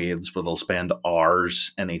swathes where they'll spend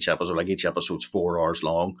hours in each episode. Like each episode's 4 hours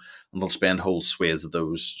long, and they'll spend whole swathes of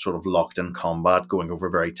those sort of locked in combat, going over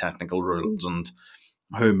very technical rules and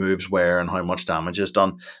who moves where and how much damage is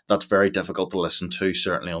done. That's very difficult to listen to,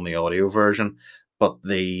 certainly on the audio version. But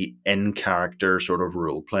the in-character sort of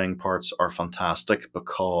role-playing parts are fantastic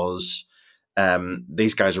because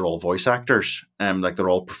these guys are all voice actors. Like they're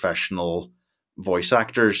all professional voice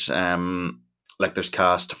actors. Like there's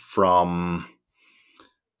cast from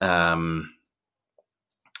what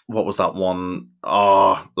was that one?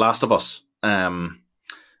 Oh, Last of Us.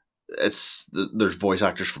 There's voice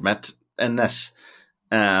actors from it in this.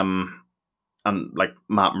 And like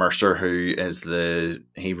Matt Mercer, who is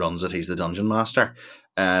he runs it, he's the dungeon master,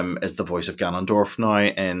 is the voice of Ganondorf now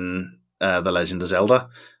in The Legend of Zelda,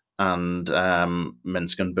 and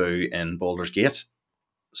Minsk and Boo in Baldur's Gate.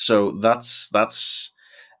 So that's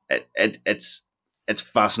it's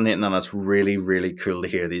fascinating, and it's really, really cool to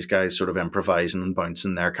hear these guys sort of improvising and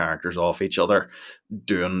bouncing their characters off each other,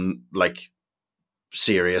 doing like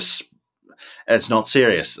serious. It's not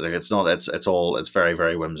serious. Like it's not. It's very,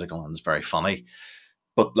 very whimsical and it's very funny.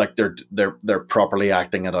 But like they're properly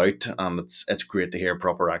acting it out, and it's great to hear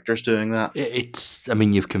proper actors doing that. I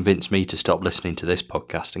mean, you've convinced me to stop listening to this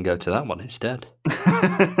podcast and go to that one instead.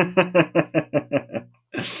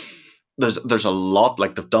 There's a lot.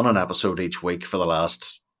 Like they've done an episode each week for the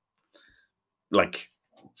last like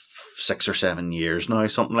 6 or 7 years now,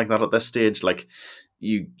 something like that. At this stage, like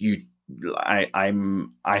I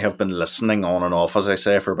have been listening on and off, as I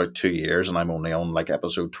say, for about 2 years, and I'm only on like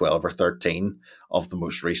episode 12 or 13 of the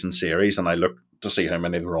most recent series, and I look to see how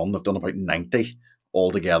many they're on. They've done about 90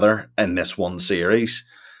 altogether in this one series.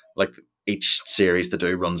 Like each series they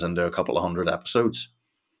do runs into a couple of hundred episodes.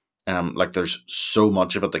 Like there's so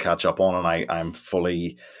much of it to catch up on, and I'm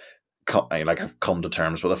fully I've come to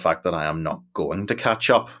terms with the fact that I am not going to catch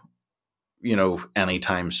up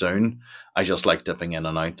anytime soon. I just like dipping in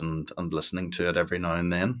and out and listening to it every now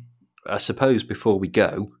and then. I suppose before we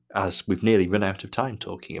go, as we've nearly run out of time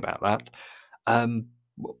talking about that,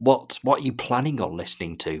 what are you planning on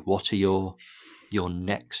listening to? What are your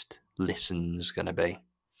next listens going to be?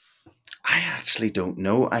 I actually don't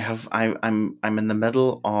know. I'm in the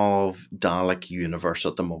middle of Dalek Universe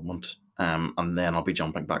at the moment, and then I'll be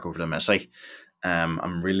jumping back over to Missy.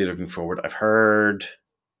 I'm really looking forward. I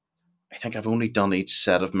think I've only done each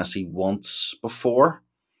set of Missy once before.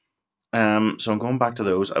 So I'm going back to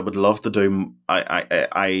those. I would love to do.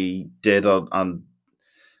 I did an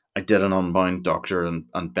Unbound Doctor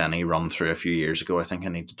and Benny run through a few years ago. I think I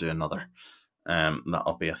need to do another.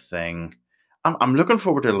 That'll be a thing. I'm looking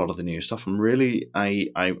forward to a lot of the new stuff.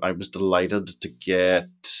 I was delighted to get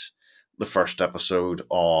the first episode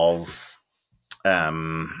of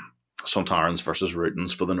Sontarans versus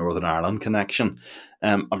Rootons for the Northern Ireland connection.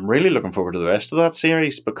 I'm really looking forward to the rest of that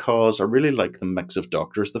series because I really like the mix of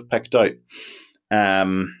doctors they've picked out.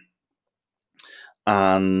 And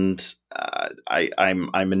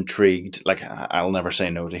I'm intrigued. Like, I'll never say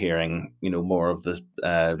no to hearing more of the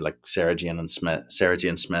like Sarah Jane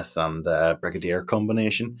Smith and Brigadier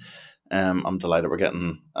combination. I'm delighted we're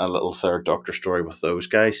getting a little third Doctor story with those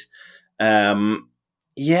guys. Um,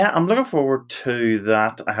 yeah, I'm looking forward to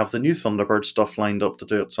that. I have the new Thunderbird stuff lined up to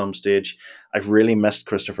do at some stage. I've really missed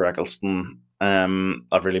Christopher Eccleston.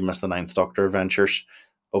 I've really missed the Ninth Doctor adventures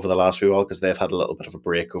over the last wee while because they've had a little bit of a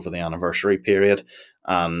break over the anniversary period,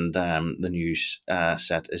 and the news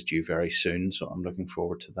set is due very soon. So I'm looking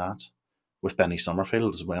forward to that with Benny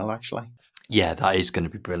Summerfield as well. Actually, Yeah, that is going to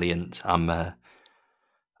be brilliant. I'm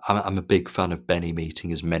a big fan of Benny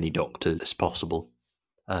meeting as many Doctors as possible.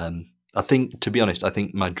 I think, to be honest, I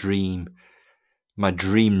think my dream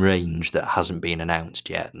range that hasn't been announced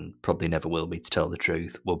yet, and probably never will be, to tell the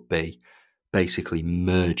truth, would be basically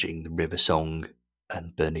merging the River Song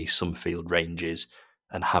and Bernice Summerfield ranges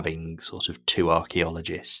and having sort of two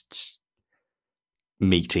archaeologists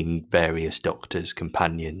meeting various Doctors,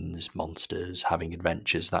 companions, monsters, having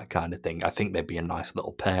adventures, that kind of thing. I think they'd be a nice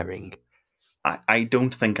little pairing. I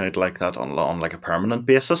don't think I'd like that on like a permanent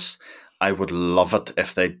basis. I would love it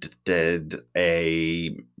if they did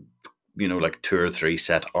a like 2 or 3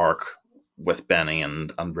 set arc with Benny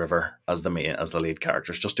and River as the lead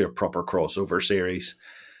characters. Just do a proper crossover series.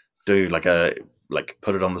 Do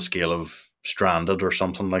put it on the scale of Stranded or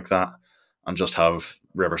something like that, and just have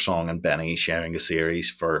River Song and Benny sharing a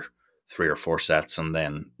series for 3 or 4 sets, and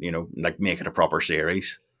then make it a proper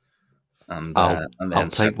series, and I'll then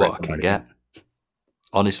take what separate I them can out get. again.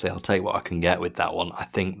 Honestly, I'll take what I can get with that one. I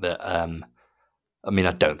think that, I mean,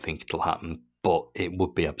 I don't think it'll happen, but it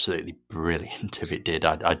would be absolutely brilliant if it did.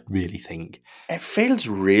 I really think. It feels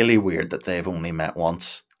really weird that they've only met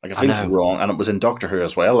once. Like, it I feels know. wrong, and it was in Doctor Who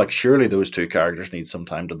as well. Like, surely those 2 characters need some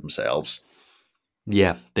time to themselves.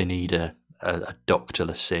 Yeah, they need a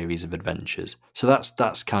doctorless series of adventures. So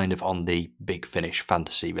that's kind of on the Big Finish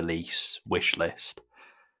fantasy release wish list.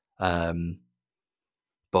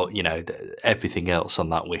 But everything else on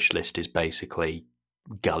that wish list is basically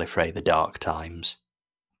Gallifrey: The Dark Times,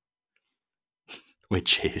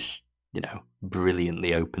 which is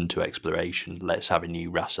brilliantly open to exploration. Let's have a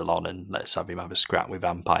new Rassilon and let's have him have a scrap with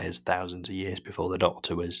vampires thousands of years before the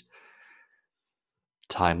Doctor was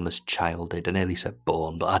timeless childhood. I nearly said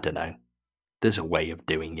born, but I don't know. There's a way of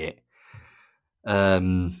doing it.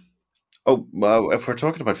 Oh, well, if we're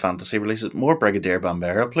talking about fantasy releases, more Brigadier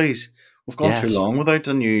Bambera, please. We've gone too Yes, long without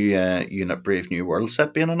a new unit Brave New World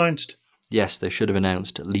set being announced. yes, they should have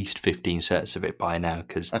announced at least 15 sets of it by now,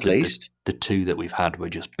 because At the least. 2 that we've had were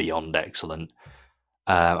just beyond excellent.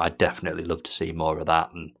 I'd definitely love to see more of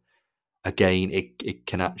that. And again, it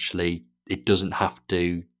can actually, it doesn't have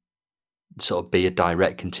to sort of be a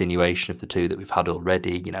direct continuation of the 2 that we've had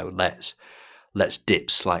already. Let's dip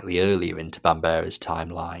slightly earlier into Bambera's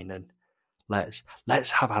timeline, and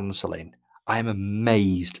let's have Anselin. I am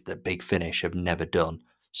amazed that Big Finish have never done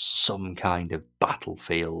some kind of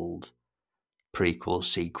Battlefield prequel,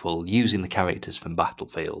 sequel, using the characters from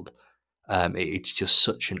Battlefield. It's just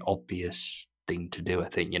such an obvious thing to do. I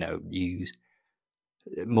think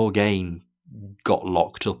Morgaine got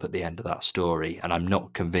locked up at the end of that story, and I'm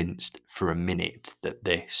not convinced for a minute that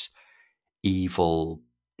this evil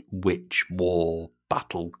witch war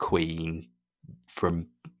battle queen from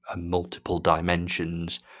multiple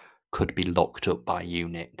dimensions could be locked up by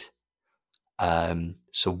unit.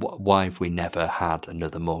 So why have we never had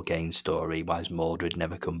another Morgaine story? Why has Mordred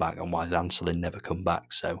never come back, and why has Anselin never come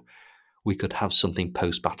back? So we could have something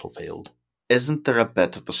post-Battlefield. Isn't there a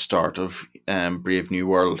bit at the start of Brave New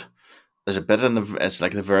World? There's a bit it's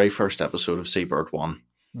like the very first episode of Seabird 1.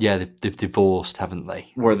 Yeah, they've divorced, haven't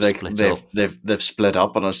they? Where They've split up. they've split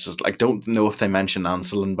up, and it's just like, don't know if they mention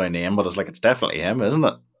Anselin by name, but it's like, it's definitely him, isn't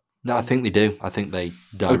it? No, I think they do. I think they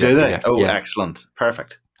Oh, do directly they? Oh, yeah. excellent.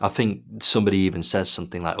 Perfect. I think somebody even says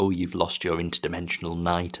something like, "Oh, you've lost your interdimensional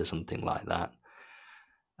knight," or something like that.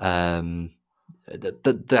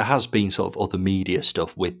 There has been sort of other media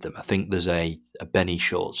stuff with them. I think there's a Benny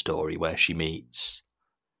short story where she meets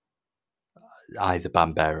either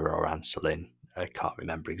Bambera or Anselin. I can't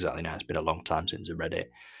remember exactly now. It's been a long time since I read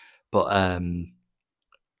it. But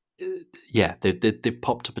yeah, they've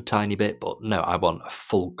popped up a tiny bit. But no, I want a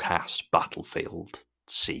full cast Battlefield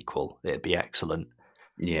sequel. It'd be excellent.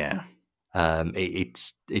 Yeah.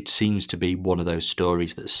 It seems to be one of those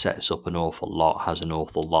stories that sets up an awful lot, has an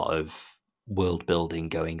awful lot of world building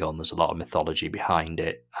going on. There's a lot of mythology behind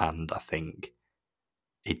it, and I think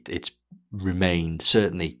it's remained,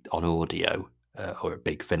 certainly on audio or at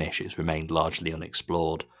Big Finish, it's remained largely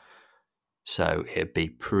unexplored. So it'd be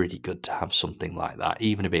pretty good to have something like that,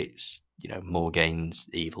 even if it's Morgaine's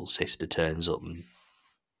evil sister turns up and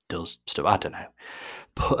does stuff. I don't know.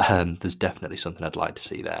 But there's definitely something I'd like to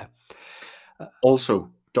see there.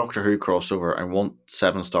 Also, Doctor Who crossover. I want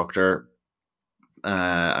Seventh Doctor.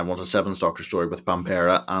 I want a Seventh Doctor story with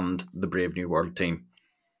Pampera and the Brave New World team.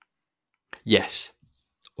 Yes.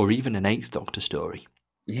 Or even an Eighth Doctor story.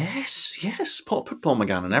 Yes. Put Paul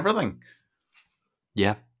McGann and everything.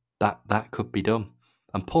 Yeah, that could be done.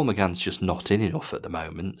 And Paul McGann's just not in enough at the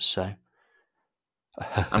moment, so...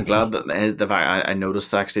 I'm glad that I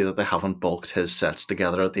noticed actually that they haven't bulked his sets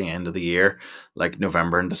together at the end of the year. Like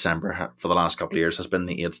November and December for the last couple of years has been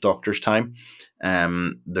the Eighth Doctor's time.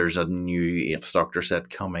 There's a new Eighth Doctor set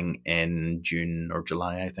coming in June or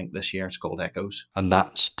July, I think, this year. It's called Echoes. And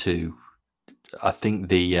that's to... I think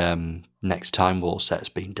the next Time War set's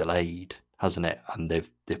been delayed, hasn't it? And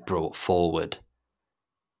they've brought forward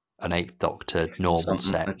an Eighth Doctor normal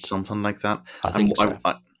set. It's something like that. I think so.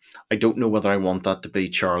 I don't know whether I want that to be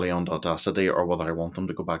Charlie on Audacity or whether I want them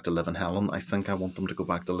to go back to Liv and Helen. I think I want them to go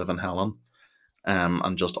back to Liv and Helen,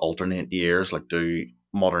 and just alternate years, like do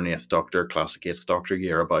modern Eighth Doctor, classic Eighth Doctor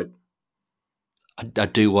year about. I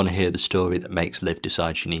do want to hear the story that makes Liv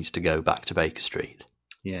decide she needs to go back to Baker Street.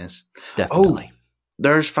 Yes, definitely. Oh,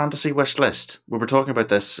 there's Fantasy Wish List. We were talking about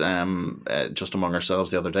this just among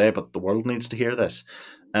ourselves the other day, but the world needs to hear this.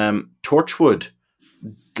 Torchwood.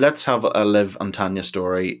 Let's have a Liv and Tanya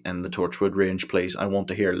story in the Torchwood range, please. I want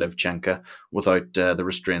to hear Liv Chenka without the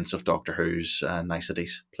restraints of Doctor Who's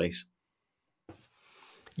niceties, please.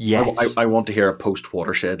 Yes. I want to hear a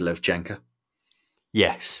post-Watershed Liv Chenka.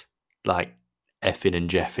 Yes. Like effing and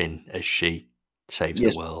jeffing as she saves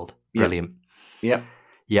the world. Brilliant. Yep.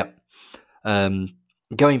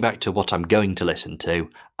 Going back to what I'm going to listen to,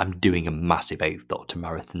 I'm doing a massive Eighth Doctor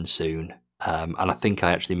marathon soon. And I think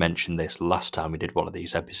I actually mentioned this last time we did one of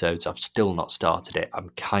these episodes. I've still not started it. I'm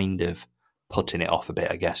kind of putting it off a bit,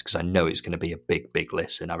 I guess, because I know it's going to be a big, big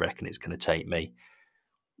listen. I reckon it's going to take me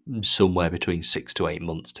somewhere between 6 to 8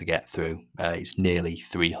 months to get through. It's nearly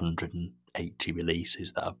 380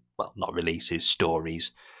 releases that not releases,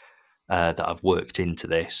 stories that I've worked into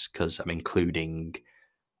this, because I'm including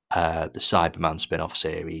the Cyberman spin-off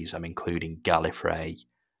series. I'm including Gallifrey.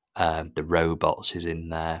 The robots is in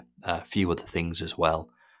there, a few other things as well,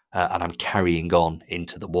 and I'm carrying on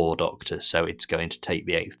into the War Doctor, so it's going to take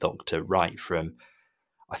the Eighth Doctor right from,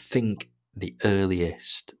 I think the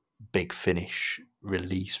earliest Big Finish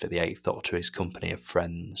release for the Eighth Doctor is Company of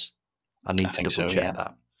Friends. I need to double check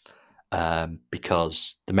that,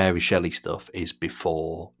 because the Mary Shelley stuff is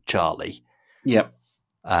before Charlie. Yep.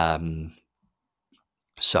 So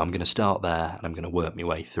I'm going to start there, and I'm going to work my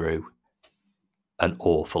way through an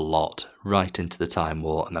awful lot right into the Time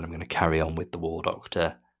War, and then I'm going to carry on with the War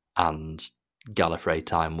Doctor and Gallifrey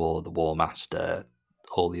Time War, the War Master,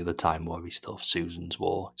 all the other Time War-y stuff, Susan's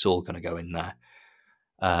War. It's all going to go in there.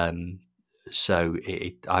 So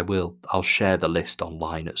I'll share the list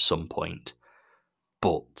online at some point,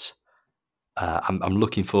 but I'm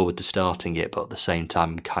looking forward to starting it, but at the same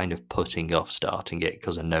time I'm kind of putting off starting it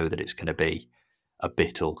because I know that it's going to be a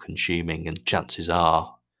bit all-consuming, and chances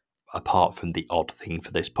are, apart from the odd thing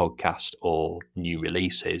for this podcast or new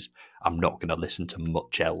releases, I'm not going to listen to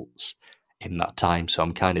much else in that time. So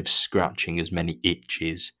I'm kind of scratching as many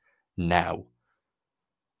itches now.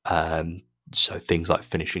 So things like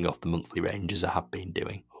finishing off the monthly range as I have been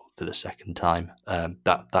doing for the second time.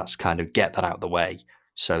 That's kind of get that out of the way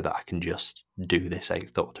so that I can just do this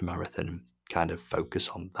Eighth Doctor marathon and kind of focus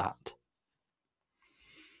on that.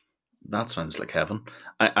 That sounds like heaven.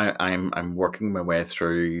 I'm working my way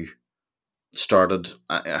through. I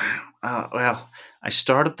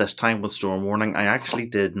started this time with Storm Warning. I actually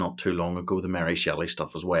did not too long ago the Mary Shelley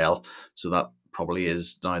stuff as well, so that probably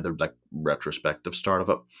is now the like retrospective start of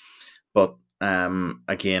it. But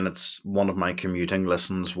again, it's one of my commuting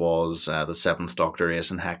listens was the Seventh Doctor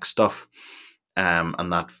Ace and Hex stuff,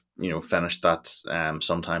 and that finished that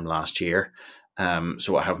sometime last year.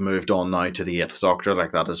 So I have moved on now to the Eighth Doctor.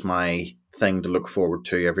 Like that is my thing to look forward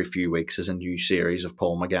to every few weeks, is a new series of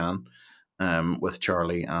Paul McGann. With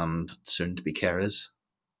Charlie and soon to be Keres.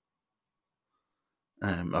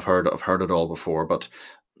 I've heard it all before, but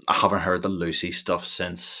I haven't heard the Lucy stuff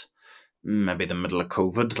since maybe the middle of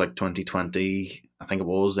COVID, like 2020. I think it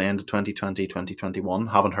was the end of 2020, 2021.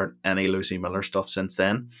 Haven't heard any Lucy Miller stuff since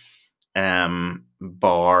then.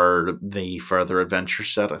 Bar the Further Adventure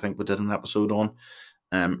set, I think we did an episode on.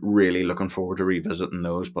 Really looking forward to revisiting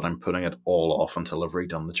those, but I'm putting it all off until I've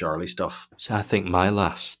redone the Charlie stuff. So I think my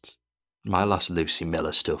last Lucy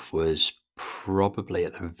Miller stuff was probably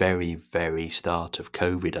at the very, very start of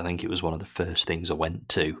COVID. I think it was one of the first things I went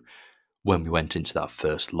to when we went into that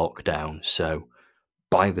first lockdown. So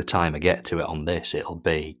by the time I get to it on this, it'll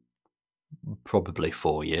be probably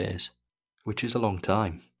 4 years, which is a long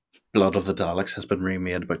time. Blood of the Daleks has been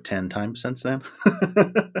remade about 10 times since then.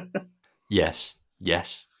 Yes.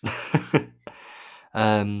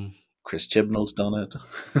 Chris Chibnall's done it.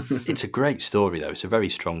 It's a great story, though. It's a very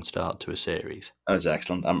strong start to a series. That was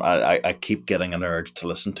excellent. I keep getting an urge to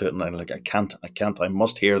listen to it, and I'm like, I can't. I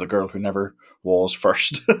must hear The Girl Who Never Was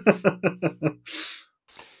first.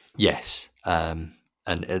 Yes, and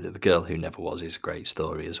The Girl Who Never Was is a great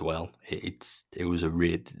story as well. It was a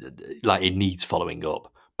real, like, it needs following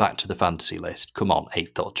up. Back to the fantasy list. Come on,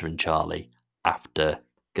 Eighth Doctor and Charlie after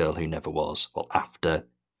Girl Who Never Was, or after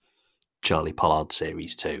Charlie Pollard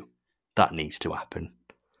Series 2. That needs to happen.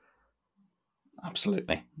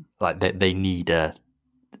 Absolutely. Like, they need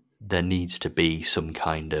there needs to be some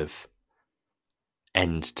kind of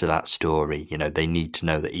end to that story. You know, they need to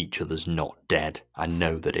know that each other's not dead. I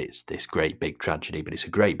know that it's this great big tragedy, but it's a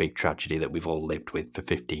great big tragedy that we've all lived with for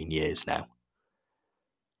 15 years now.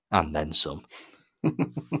 And then some.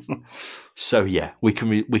 So yeah, we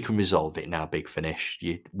can resolve it now. Big Finish.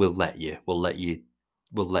 We'll let you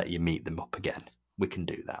meet them up again. We can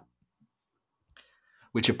do that.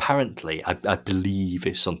 Which apparently, I believe,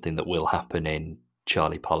 is something that will happen in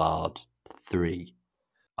Charlie Pollard 3.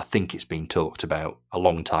 I think it's been talked about a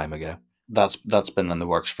long time ago. That's been in the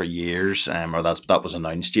works for years, or that was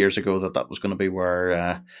announced years ago that was going to be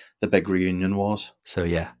where the big reunion was. So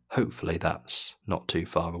yeah, hopefully that's not too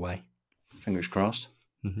far away. Fingers crossed.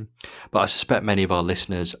 Mm-hmm. But I suspect many of our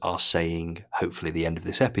listeners are saying, hopefully the end of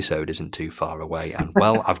this episode isn't too far away. And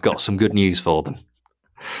well, I've got some good news for them.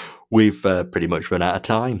 We've pretty much run out of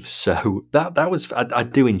time. So that was, I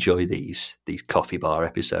do enjoy these coffee bar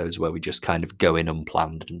episodes where we just kind of go in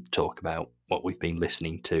unplanned and talk about what we've been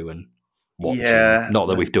listening to and watching. Yeah, not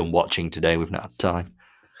that we've done watching today, we've not had time.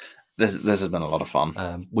 This has been a lot of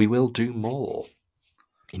fun. We will do more.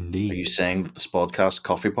 Indeed. Are you saying that the Spodcast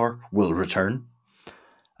Coffee Bar will return?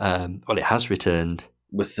 Well, it has returned.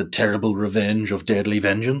 With the terrible revenge of deadly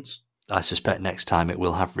vengeance? I suspect next time it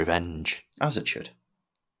will have revenge. As it should.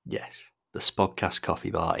 Yes, the Spodcast Coffee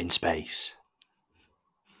Bar in space.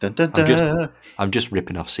 Dun, dun, dun. I'm just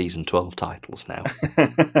ripping off season 12 titles now.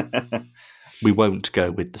 We won't go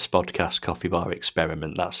with the Spodcast Coffee Bar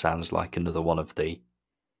Experiment. That sounds like another one of the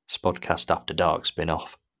Spodcast After Dark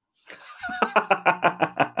spin-off.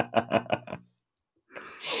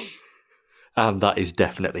 And that is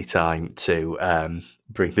definitely time to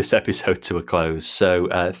bring this episode to a close.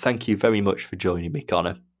 So thank you very much for joining me,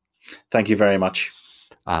 Connor. Thank you very much.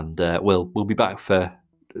 And we'll be back for,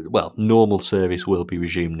 well, normal service will be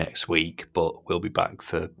resumed next week, but we'll be back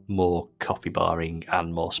for more coffee barring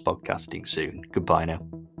and more spodcasting soon. Goodbye now.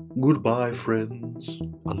 Goodbye, friends.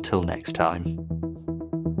 Until next time.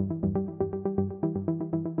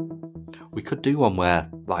 We could do one where,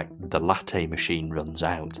 like, the latte machine runs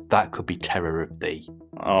out. That could be Terror of the...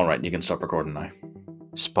 All right, you can stop recording now.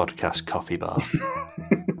 Spodcast Coffee Bar.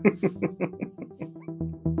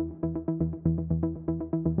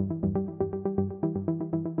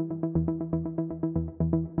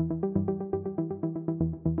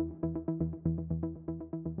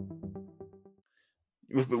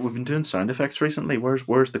 We've been doing sound effects recently.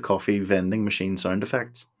 Where's the coffee vending machine sound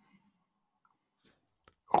effects?